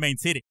gotta be in the main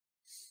city.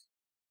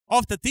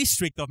 Of the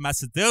district of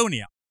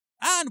Macedonia.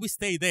 And we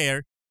stayed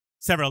there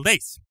several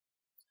days.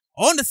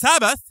 On the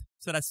Sabbath,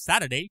 so that's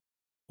Saturday,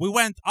 we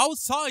went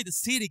outside the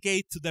city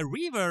gate to the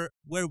river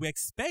where we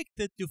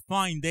expected to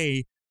find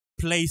a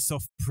place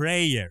of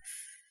prayer.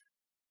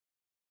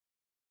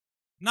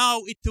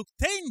 Now, it took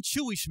 10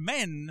 Jewish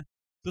men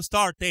to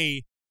start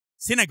a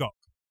synagogue.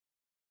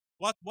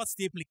 What's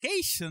the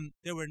implication?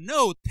 There were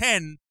no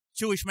 10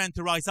 Jewish men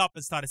to rise up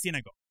and start a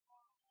synagogue.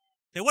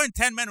 There weren't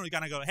 10 men who were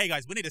going to go, hey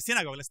guys, we need a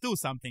synagogue, let's do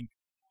something.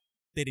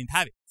 They didn't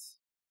have it.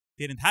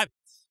 They didn't have it.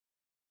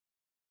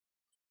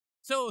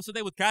 So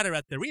they would gather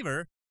at the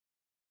river,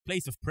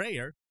 place of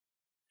prayer.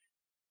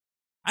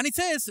 And it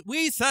says,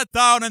 we sat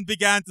down and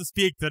began to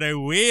speak to the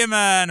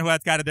women who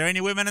had gathered. Are there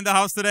any women in the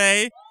house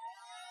today?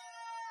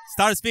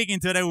 Start speaking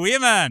to the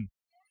women.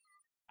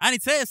 And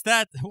it says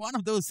that one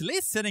of those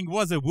listening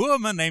was a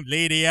woman named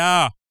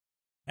Lydia,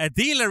 a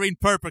dealer in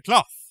purple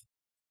cloth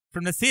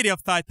from the city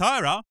of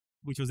Thyatira,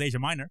 which was Asia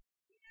Minor,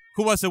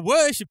 who was a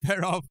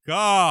worshipper of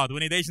God. We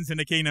need Asians in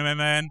the kingdom,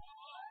 amen.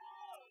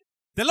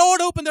 The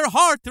Lord opened her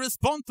heart to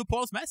respond to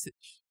Paul's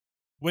message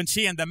when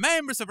she and the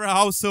members of her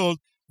household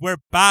were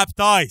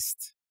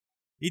baptized.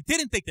 It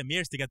didn't take them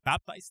years to get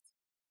baptized.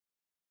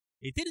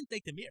 It didn't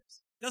take them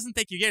years. It doesn't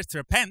take you years to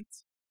repent.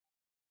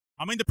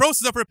 I mean, the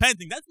process of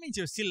repenting, that means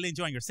you're still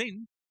enjoying your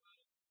sin.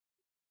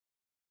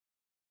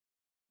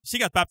 She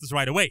got baptized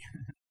right away.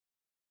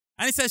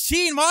 And it says,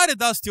 she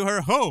invited us to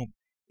her home.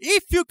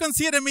 If you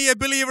consider me a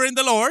believer in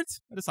the Lord,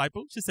 a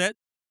disciple, she said,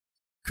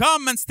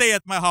 come and stay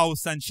at my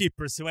house, and she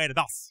persuaded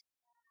us.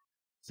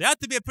 So you have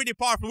to be a pretty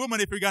powerful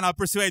woman if you're going to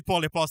persuade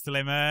Paul the Apostle,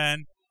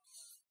 amen.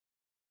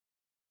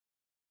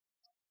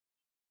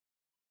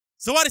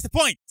 So what is the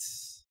point?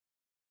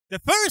 The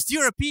first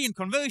European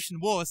conversion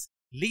was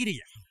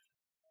Lydia.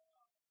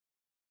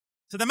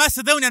 So the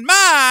Macedonian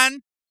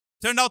man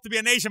turned out to be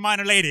an Asia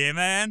Minor lady,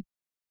 amen.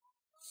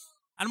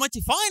 And what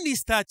you find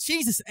is that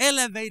Jesus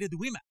elevated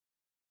women.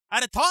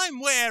 At a time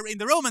where in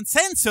the Roman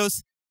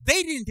census,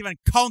 they didn't even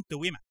count the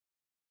women.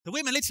 The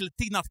women literally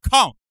did not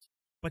count.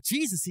 But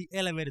Jesus, he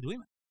elevated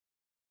women.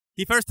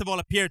 He first of all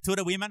appeared to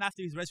the women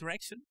after his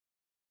resurrection.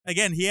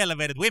 Again, he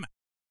elevated women.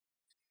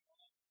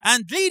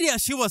 And Lydia,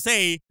 she was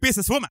a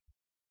businesswoman.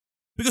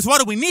 Because what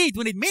do we need?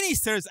 We need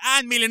ministers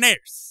and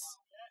millionaires.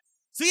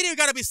 So either you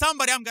got to be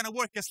somebody, I'm going to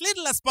work as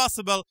little as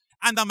possible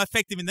and I'm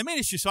effective in the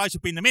ministry, so I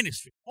should be in the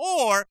ministry.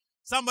 Or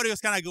somebody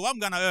who's going to go, I'm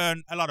going to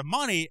earn a lot of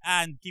money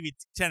and give it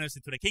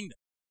generously to the kingdom.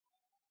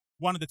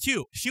 One of the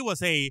two. She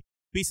was a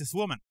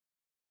businesswoman.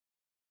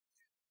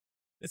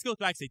 Let's go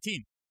to Acts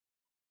 18.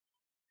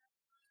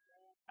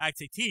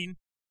 Acts 18.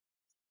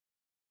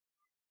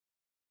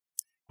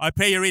 I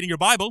pray you're reading your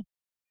Bible.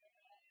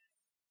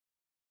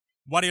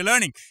 What are you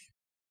learning?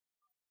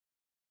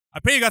 I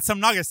pray you got some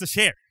nuggets to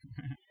share.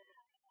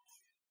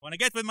 When I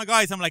get with my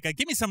guys, I'm like,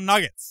 give me some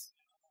nuggets.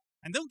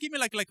 And don't give me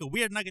like a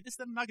weird nugget. Is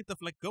that a nugget of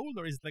like gold,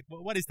 or is it like,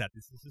 what is that?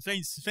 This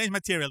is strange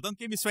material. Don't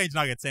give me strange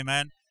nuggets,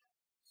 amen.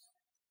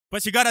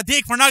 But you gotta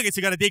dig for nuggets,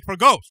 you gotta dig for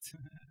gold.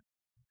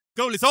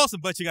 Gold is awesome,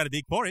 but you gotta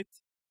dig for it.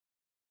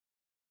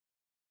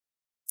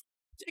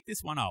 Check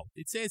this one out.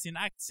 It says in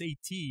Acts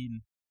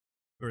 18,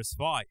 verse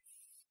 5.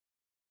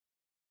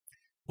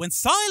 When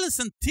Silas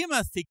and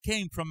Timothy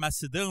came from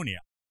Macedonia,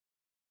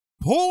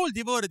 Paul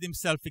devoted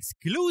himself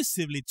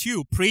exclusively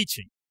to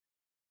preaching,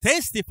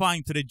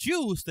 testifying to the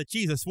Jews that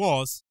Jesus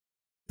was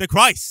the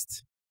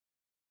Christ.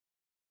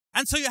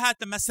 And so you had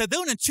the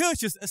Macedonian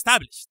churches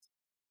established.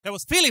 There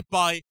was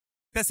Philippi,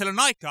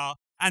 Thessalonica,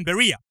 and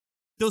Berea.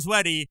 Those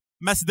were the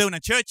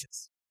Macedonian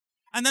churches.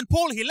 And then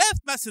Paul, he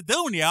left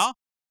Macedonia.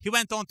 He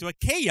went on to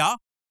Achaia,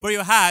 where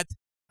you had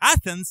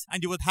Athens,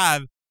 and you would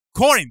have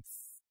Corinth.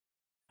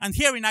 And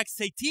here in Acts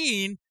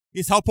 18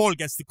 is how Paul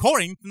gets to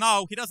Corinth.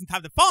 Now, he doesn't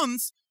have the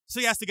funds, so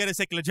he has to get a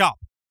secular job.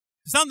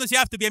 Sometimes you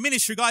have to be a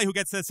ministry guy who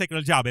gets a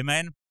secular job,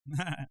 amen?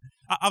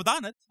 I've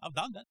done it. I've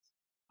done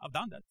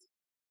that.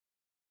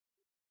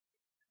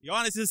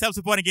 Johannes is a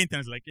self-supporting intern.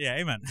 It's like, yeah,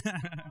 amen.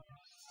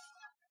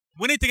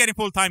 We need to get him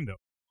full-time, though.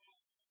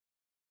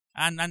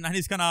 And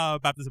he's going to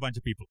baptize a bunch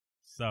of people.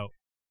 So.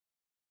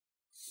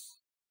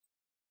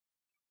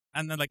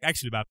 And then, like,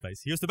 actually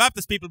baptize. He used to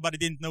baptize people, but he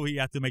didn't know he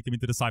had to make them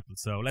into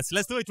disciples. So let's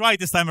do it right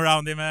this time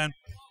around, amen.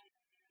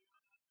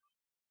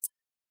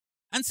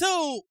 And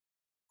so,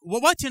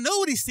 what you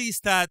notice is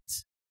that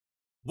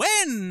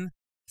when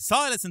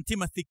Silas and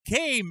Timothy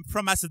came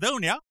from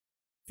Macedonia,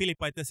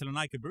 Philippi,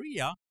 Thessalonica,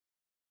 Berea,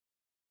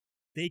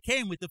 they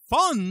came with the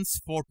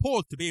funds for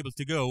Paul to be able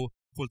to go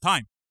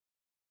full-time.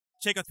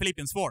 Check out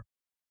Philippians 4.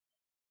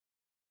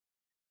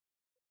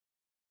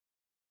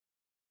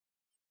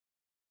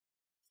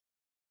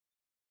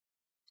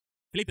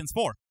 Philippians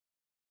 4.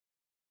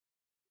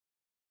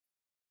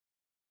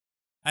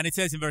 And it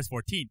says in verse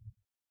 14.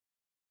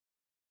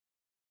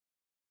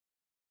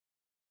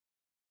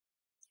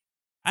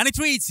 And it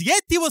reads,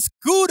 yet it was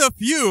good of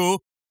you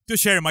to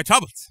share my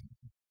troubles.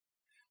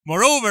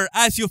 Moreover,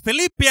 as you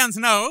Philippians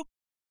know,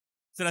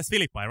 so that's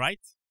Philippi, right?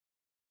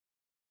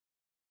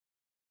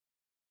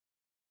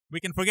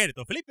 We can forget it.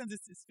 Oh, Philippians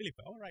is Philippi.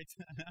 All right.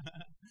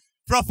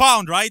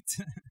 Profound, right?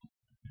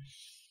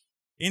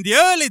 In the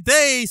early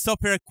days of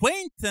her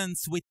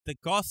acquaintance with the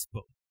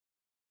gospel,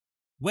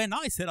 when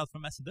I set out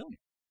from Macedonia.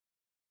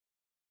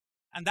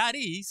 And that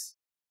is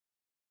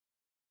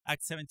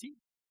Acts 17.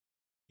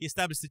 He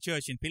established the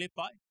church in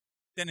Philippi,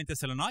 then in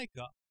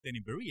Thessalonica, then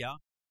in Berea,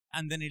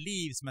 and then he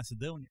leaves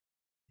Macedonia.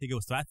 He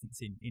goes to Athens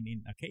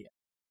in Achaia.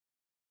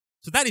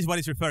 So that is what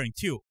he's referring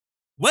to.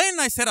 When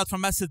I set out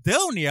from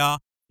Macedonia,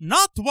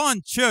 not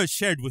one church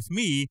shared with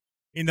me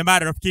in the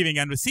matter of giving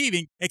and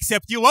receiving,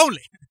 except you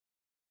only.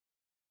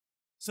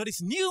 So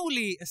this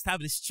newly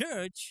established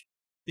church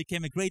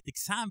became a great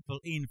example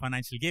in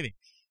financial giving.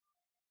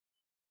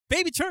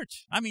 Baby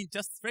church. I mean,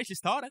 just freshly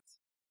started.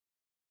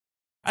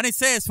 And it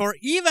says, for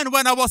even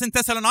when I was in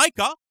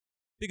Thessalonica,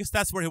 because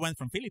that's where he went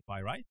from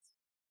Philippi, right?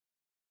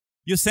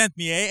 You sent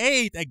me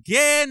aid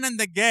again and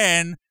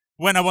again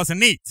when I was in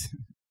need.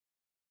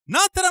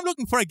 Not that I'm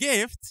looking for a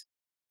gift,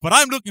 but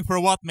I'm looking for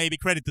what may be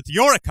credited to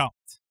your account.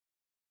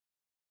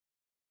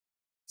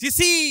 So you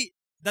see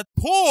that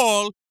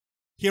Paul,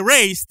 he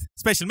raised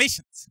special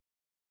missions.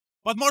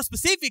 But more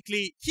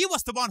specifically, he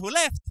was the one who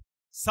left.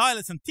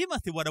 Silas and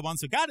Timothy were the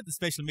ones who gathered the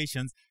special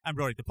missions and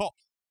brought it to Paul.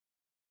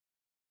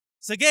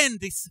 So again,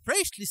 this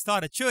freshly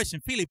started church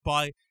in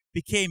Philippi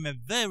became a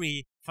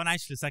very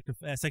financially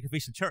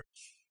sacrificial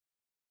church.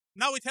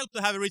 Now it helped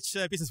to have a rich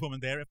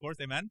businesswoman there, of course,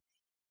 amen.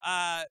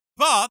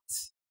 But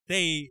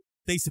they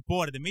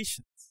supported the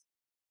missions.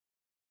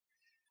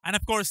 And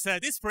of course,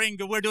 this spring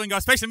we're doing our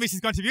special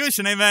missions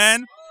contribution,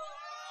 amen.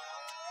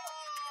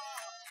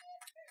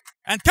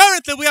 And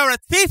currently we are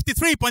at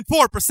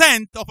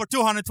 53.4% of our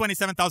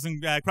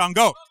 227,000 crown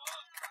goal.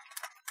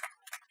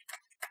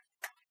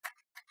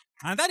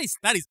 And that is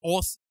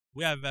awesome.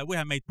 We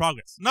have made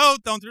progress. No,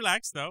 don't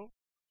relax though.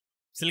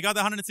 Still got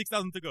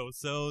 106,000 to go,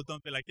 so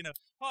don't be like,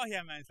 oh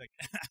yeah, man. It's like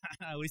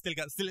we still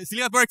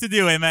got work to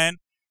do, amen.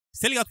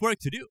 Still got work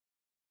to do.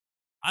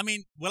 I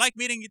mean, we like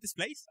meeting at this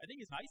place. I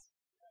think it's nice.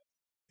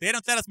 They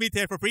don't let us meet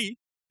here for free.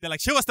 They're like,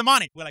 show us the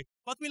money. We're like,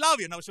 but we love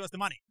you. No, show us the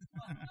money.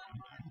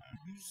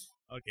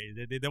 Okay,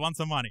 they want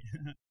some money.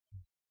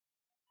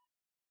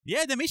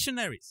 Yeah, the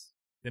missionaries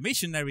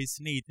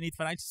need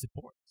financial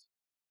support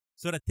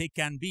so that they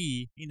can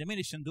be in the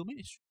ministry and do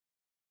ministry.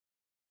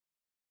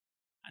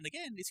 And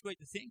again, it's great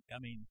to think. I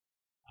mean,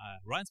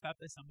 Ryan's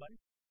baptized somebody,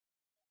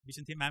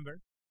 mission team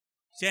member.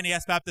 Jenny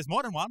has baptized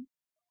more than one.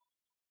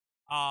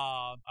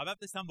 I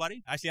baptized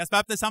somebody. Ashley has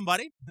baptized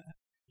somebody.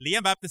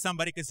 Liam baptized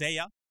somebody.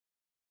 Kaseya.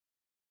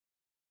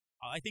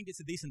 I think it's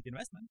a decent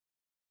investment.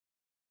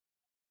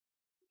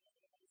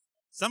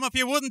 Some of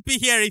you wouldn't be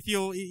here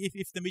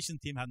if the mission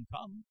team hadn't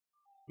come,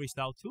 reached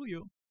out to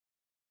you.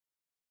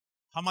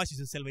 How much is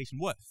your salvation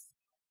worth?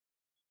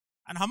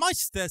 And how much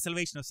is the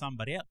salvation of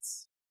somebody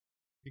else?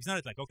 Because now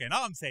it's like, okay,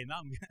 now I'm saying, now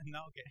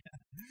okay.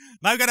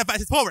 Now I'm going to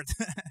pass it forward.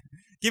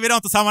 Give it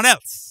on to someone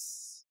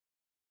else.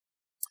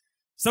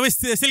 So we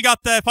still got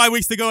 5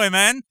 weeks to go,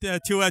 amen.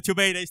 2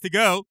 Bay days to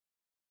go.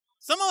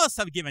 Some of us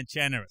have given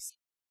generously.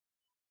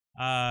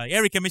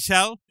 Eric and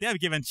Michelle, they have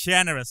given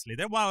generously.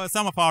 They're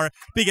some of our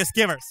biggest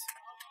givers.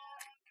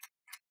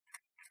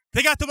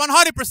 They got to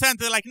 100%.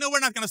 They're like, no, we're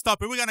not going to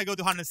stop it. We're going to go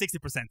to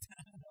 160%.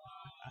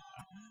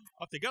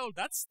 Off they go.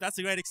 That's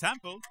a great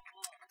example.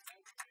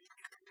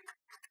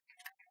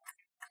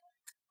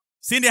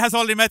 Cindy has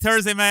already met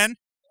hers, amen.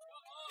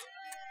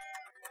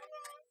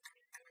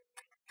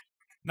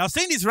 Now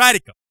Cindy's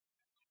radical.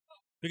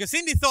 Because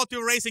Cindy thought we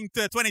were raising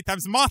 20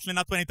 times monthly,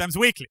 not 20 times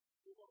weekly.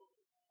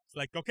 It's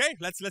like, okay,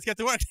 let's get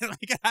to work. Make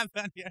it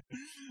happen here.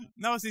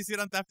 No, sis, you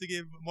don't have to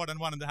give more than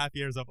 1.5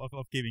 years of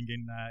giving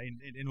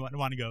in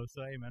one go.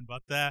 So amen.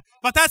 But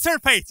that's her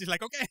faith. She's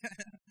like, okay,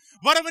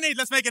 what do we need?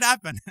 Let's make it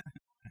happen.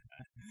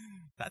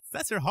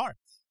 That's her heart.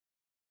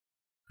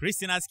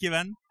 Christian has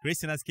given.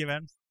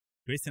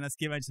 She's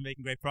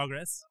making great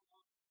progress.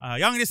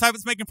 Young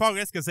disciples making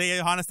progress because they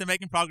Johannes, they're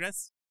making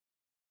progress.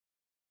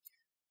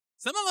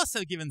 Some of us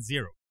have given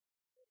 0.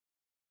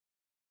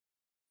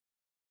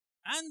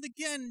 And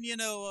again,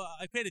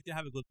 I pray that you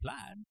have a good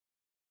plan.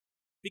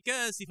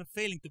 Because if you're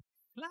failing to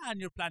plan,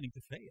 you're planning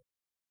to fail.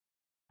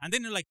 And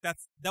then you're like, that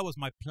was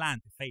my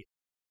plan to fail.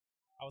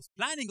 I was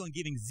planning on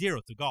giving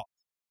 0 to God.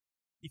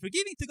 If you're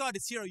giving to God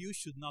at 0, you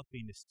should not be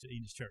in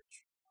this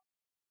church.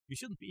 You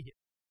shouldn't be here.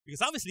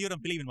 Because obviously you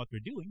don't believe in what we're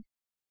doing.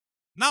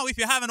 Now, if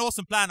you have an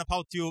awesome plan of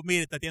how to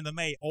meet it at the end of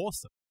May,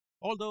 awesome.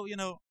 Although,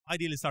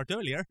 ideally start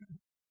earlier.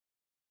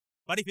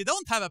 But if you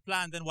don't have a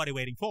plan, then what are you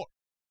waiting for?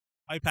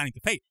 Are you planning to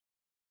fail?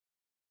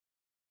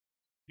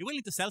 You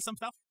willing to sell some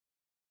stuff?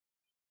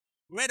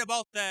 We read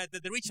about the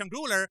rich young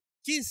ruler.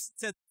 Jesus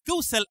said,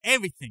 go sell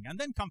everything and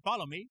then come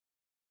follow me.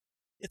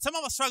 Yet some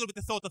of us struggle with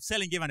the thought of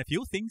selling even a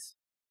few things.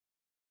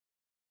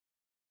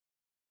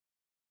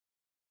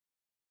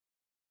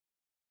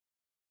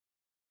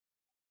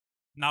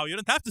 Now, you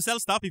don't have to sell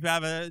stuff if you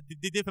have a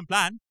different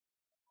plan.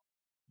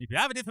 If you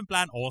have a different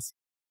plan, awesome.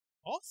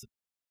 Awesome.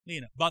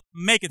 But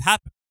make it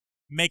happen.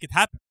 Make it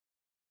happen.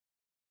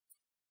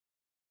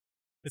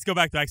 Let's go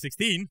back to Acts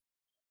 16.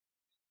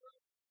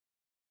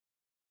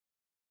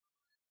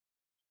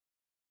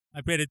 I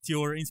pray that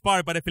you're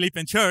inspired by the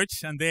Philippian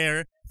church and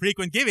their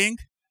frequent giving.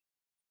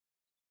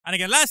 And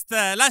again,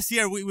 last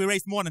year we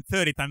raised more than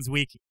 30 times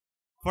weekly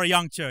for a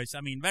young church.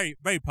 I mean, very,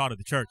 very proud of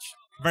the church.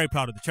 Very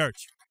proud of the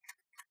church.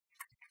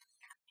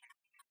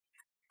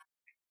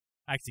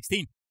 Acts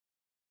 16.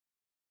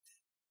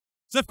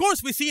 So, of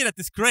course, we see that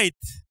this great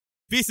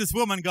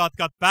businesswoman got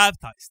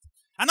baptized.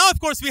 And now, of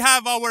course, we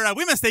have our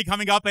Women's Day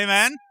coming up,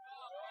 amen?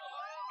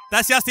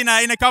 That's just in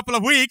a couple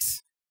of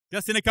weeks.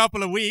 Just in a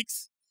couple of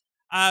weeks.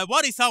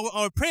 What is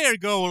our prayer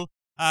goal?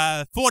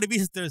 40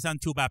 visitors and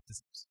 2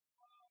 baptisms.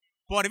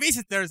 40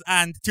 visitors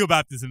and 2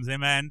 baptisms,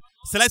 amen?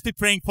 So let's be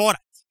praying for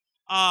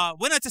that.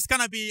 We're not just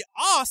going to be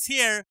us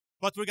here,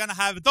 but we're going to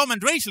have Dom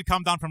and Rachel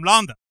come down from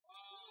London.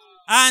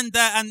 And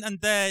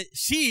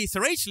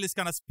Rachel is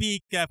going to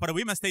speak for the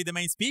Women's Day, the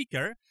main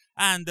speaker.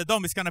 And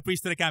Dom is going to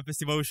preach to the campus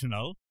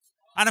devotional.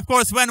 And of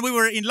course, when we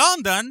were in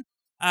London,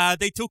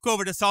 they took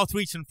over the South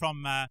region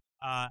from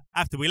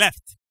after we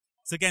left.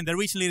 So again, the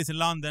region leaders in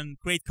London,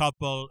 great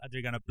couple, and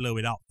they're going to blow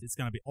it out. It's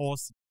going to be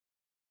awesome.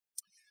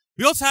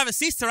 We also have a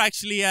sister,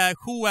 actually,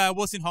 who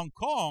was in Hong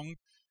Kong,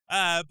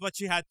 but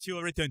she had to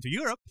return to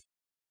Europe.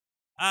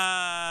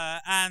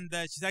 And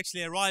she's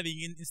actually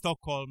arriving in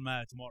Stockholm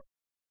tomorrow.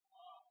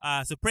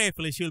 So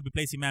prayerfully, she'll be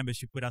placing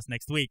membership with us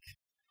next week.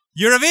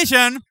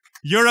 Eurovision!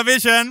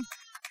 Eurovision!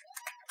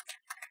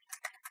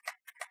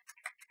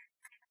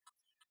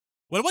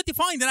 Well, what you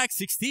find in Acts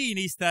 16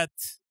 is that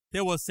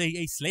there was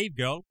a slave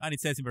girl, and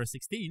it says in verse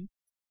 16,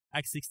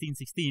 Acts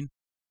 16:16,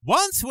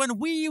 once when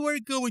we were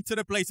going to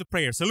the place of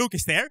prayer, so Luke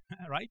is there,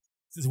 right?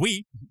 This is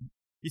we,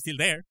 he's still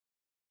there.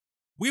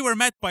 We were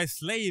met by a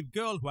slave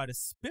girl who had a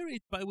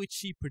spirit by which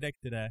she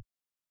predicted a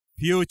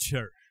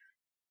future.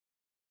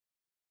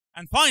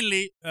 And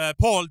finally,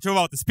 Paul drove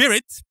out the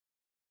spirit.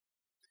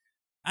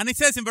 And it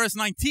says in verse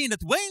 19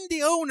 that when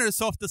the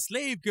owners of the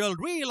slave girl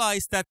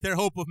realized that their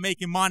hope of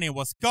making money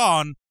was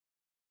gone,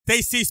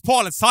 they seized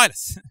Paul and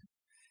Silas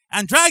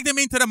and dragged them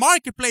into the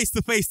marketplace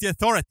to face the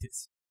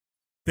authorities.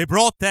 They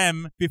brought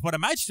them before the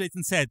magistrates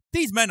and said,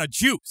 these men are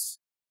Jews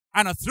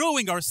and are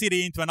throwing our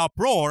city into an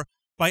uproar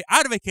by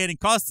advocating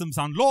customs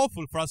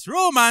unlawful for us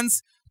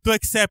Romans to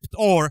accept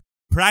or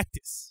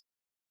practice.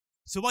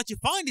 So what you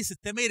find is that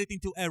they made it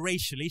into a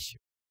racial issue.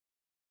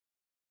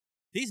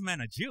 These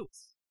men are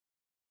Jews.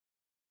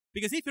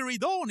 Because if you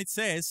read on, it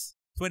says,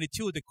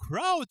 22, the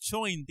crowd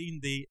joined in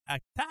the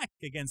attack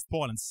against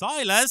Paul and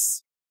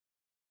Silas,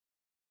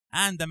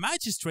 and the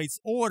magistrates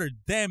ordered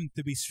them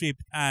to be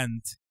stripped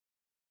and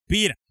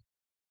beaten.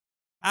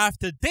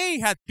 After they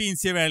had been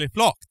severely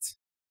flogged,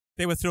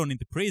 they were thrown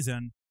into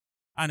prison,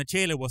 and a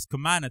jailer was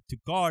commanded to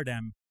guard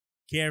them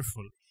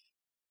carefully.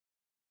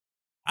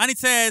 And it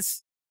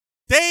says,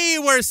 they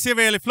were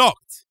severely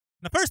flogged.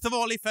 Now, first of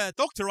all, if a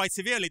doctor writes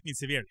severely, it means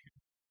severely.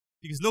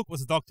 Because Luke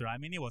was a doctor. I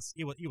mean, he was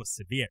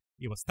severe.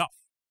 He was tough.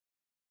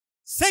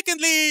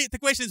 Secondly, the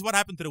question is, what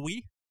happened to the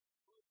we?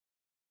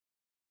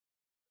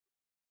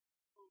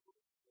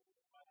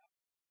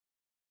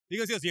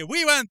 Because yeah,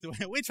 we went,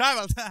 we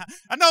traveled.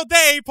 And no,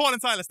 Paul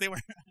and Silas, they were.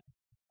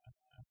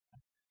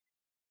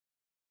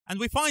 And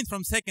we find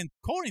from 2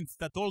 Corinthians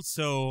that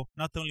also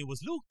not only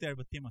was Luke there,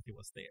 but Timothy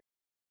was there.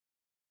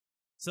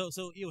 So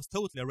it was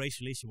totally a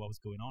racial issue what was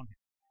going on here.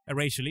 A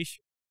racial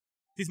issue.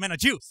 These men are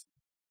Jews.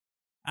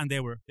 And they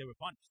were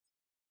punished.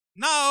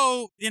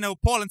 Now,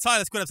 Paul and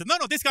Silas could have said, no,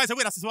 these guys are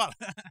with us as well.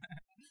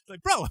 It's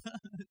like, bro,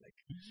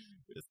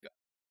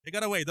 they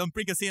got away. Don't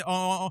bring us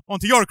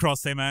onto your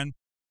cross, amen.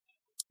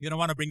 You don't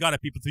want to bring other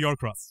people to your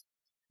cross.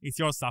 It's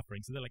your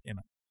suffering. So they're like,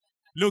 amen.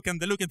 Luke and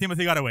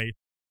Timothy got away.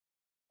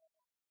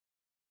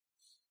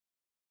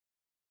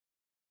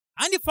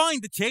 And you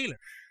find the jailer.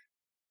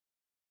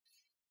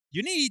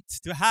 You need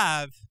to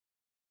have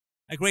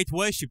a great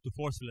worship to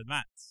forcefully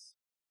advance.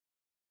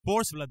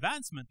 Forceful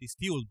advancement is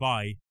fueled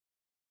by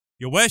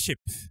your worship.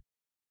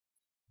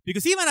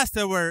 Because even as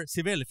they were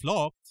severely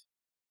flogged,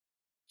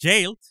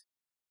 jailed,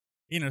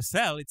 in a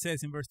cell, it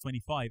says in verse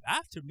 25,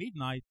 after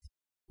midnight,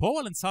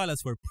 Paul and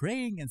Silas were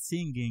praying and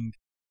singing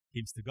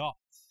hymns to God.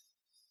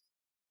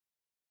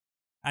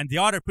 And the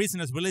other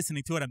prisoners were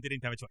listening to them,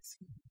 didn't have a choice.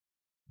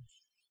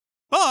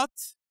 But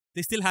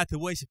they still had the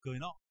worship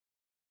going on.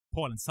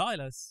 Paul and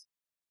Silas,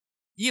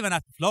 even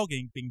after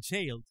flogging, being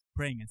jailed,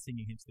 praying and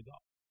singing hymns to God.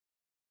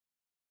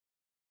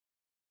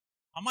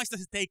 How much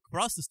does it take for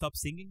us to stop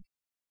singing?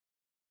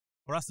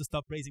 For us to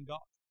stop praising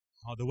God?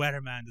 Oh, the weather,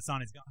 man, the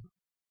sun is gone.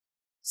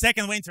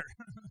 Second winter.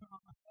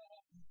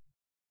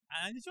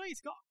 And the joy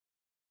is gone.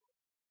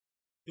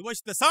 You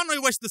worship the sun or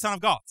you worship the Son of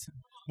God?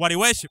 What do you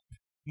worship?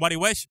 What do you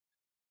worship?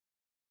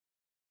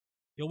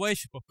 Your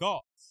worship of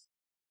God.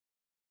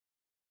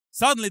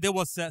 Suddenly there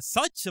was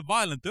such a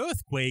violent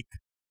earthquake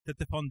that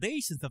the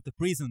foundations of the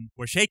prison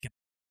were shaken.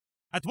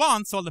 At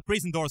once all the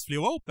prison doors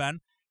flew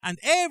open and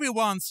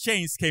everyone's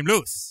chains came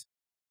loose.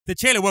 The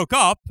jailer woke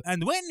up,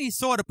 and when he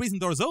saw the prison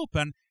doors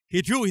open,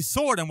 he drew his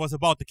sword and was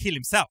about to kill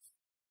himself,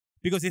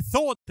 because he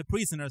thought the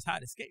prisoners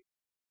had escaped.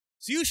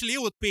 So usually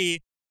you would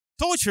be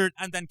tortured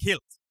and then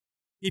killed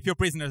if your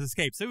prisoners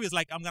escape. So he was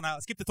like, I'm going to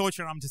skip the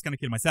torture, I'm just going to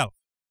kill myself.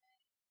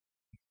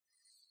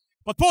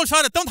 But Paul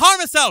shouted, don't harm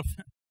yourself!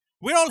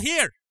 We're all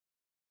here!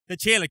 The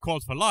jailer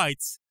called for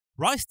lights,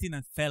 rushed in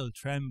and fell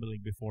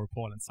trembling before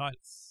Paul and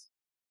Silas.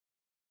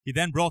 He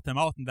then brought them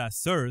out and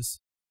asked, sirs,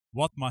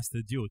 what must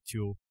I do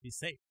to be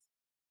saved?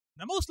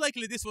 Now, most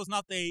likely this was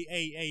not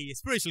a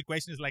spiritual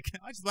question. It's like,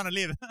 I just want to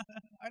live.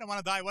 I don't want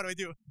to die. What do I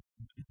do?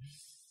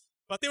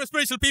 But they were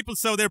spiritual people,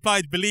 so they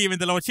replied, believe in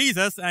the Lord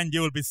Jesus and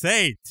you will be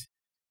saved,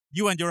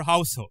 you and your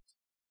household.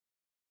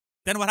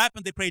 Then what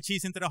happened? They prayed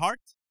Jesus into the heart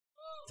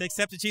to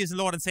accept Jesus as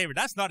Lord and Savior.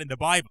 That's not in the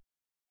Bible.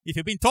 If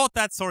you've been taught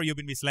that, sorry, you've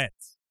been misled.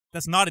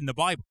 That's not in the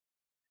Bible.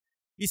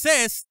 He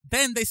says,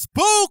 then they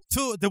spoke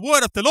to the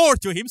word of the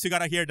Lord to him, so you got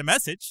to hear the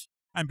message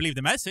and believe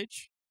the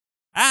message,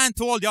 and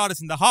to all the others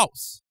in the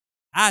house.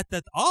 At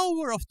that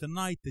hour of the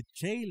night, the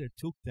jailer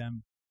took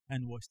them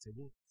and washed their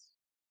wounds.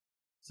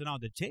 So now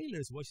the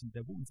jailer is washing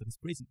the wounds of his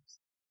prisoners.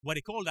 What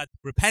they call that?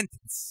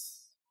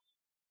 Repentance.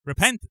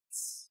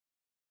 Repentance.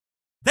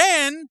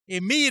 Then,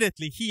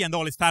 immediately, he and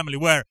all his family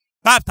were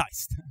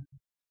baptized.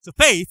 So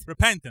faith,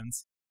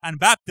 repentance, and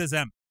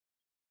baptism.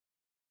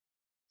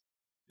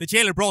 The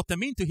jailer brought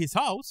them into his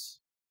house.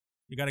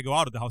 You got to go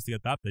out of the house to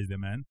get baptized,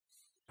 man.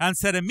 and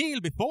set a meal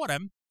before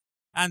them,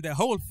 and the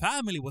whole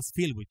family was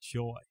filled with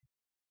joy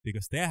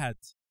because they had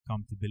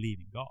come to believe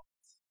in God.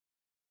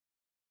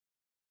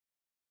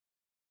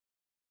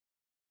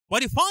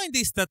 What you find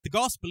is that the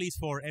gospel is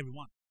for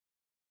everyone.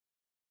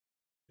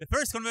 The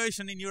first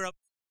conversion in Europe,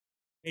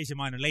 Asia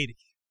Minor lady,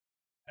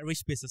 a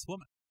rich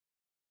businesswoman.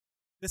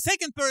 The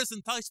second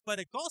person touched by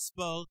the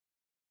gospel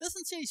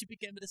doesn't say she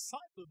became a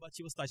disciple, but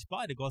she was touched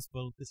by the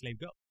gospel, the slave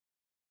girl.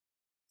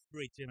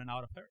 Spirit driven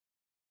out of her.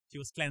 She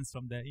was cleansed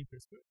from the impure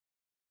spirit.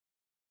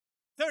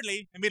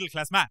 Thirdly, a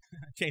middle-class man,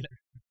 a jailer.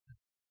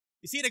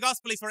 You see, the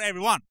gospel is for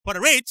everyone. For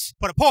the rich,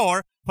 for the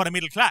poor, for the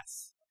middle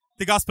class.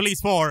 The gospel is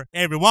for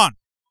everyone.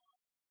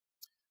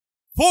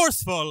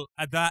 Forceful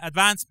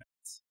advancement.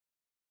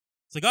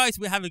 So guys,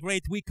 we have a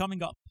great week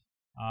coming up.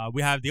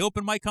 We have the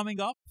open mic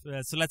coming up.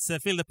 So let's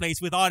fill the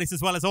place with artists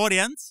as well as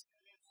audience.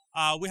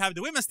 We have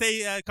the Women's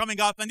Day coming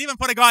up. And even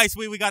for the guys,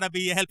 we got to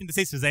be helping the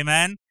sisters,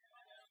 amen?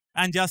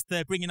 And just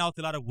bringing out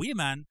a lot of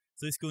women.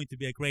 So it's going to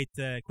be a great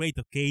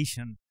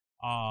occasion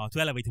to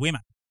elevate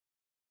women.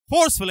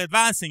 Forcefully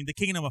advancing the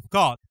kingdom of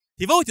God.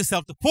 Devote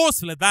yourself to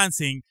forcefully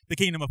advancing the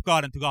kingdom of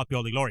God, and to God be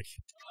all the glory.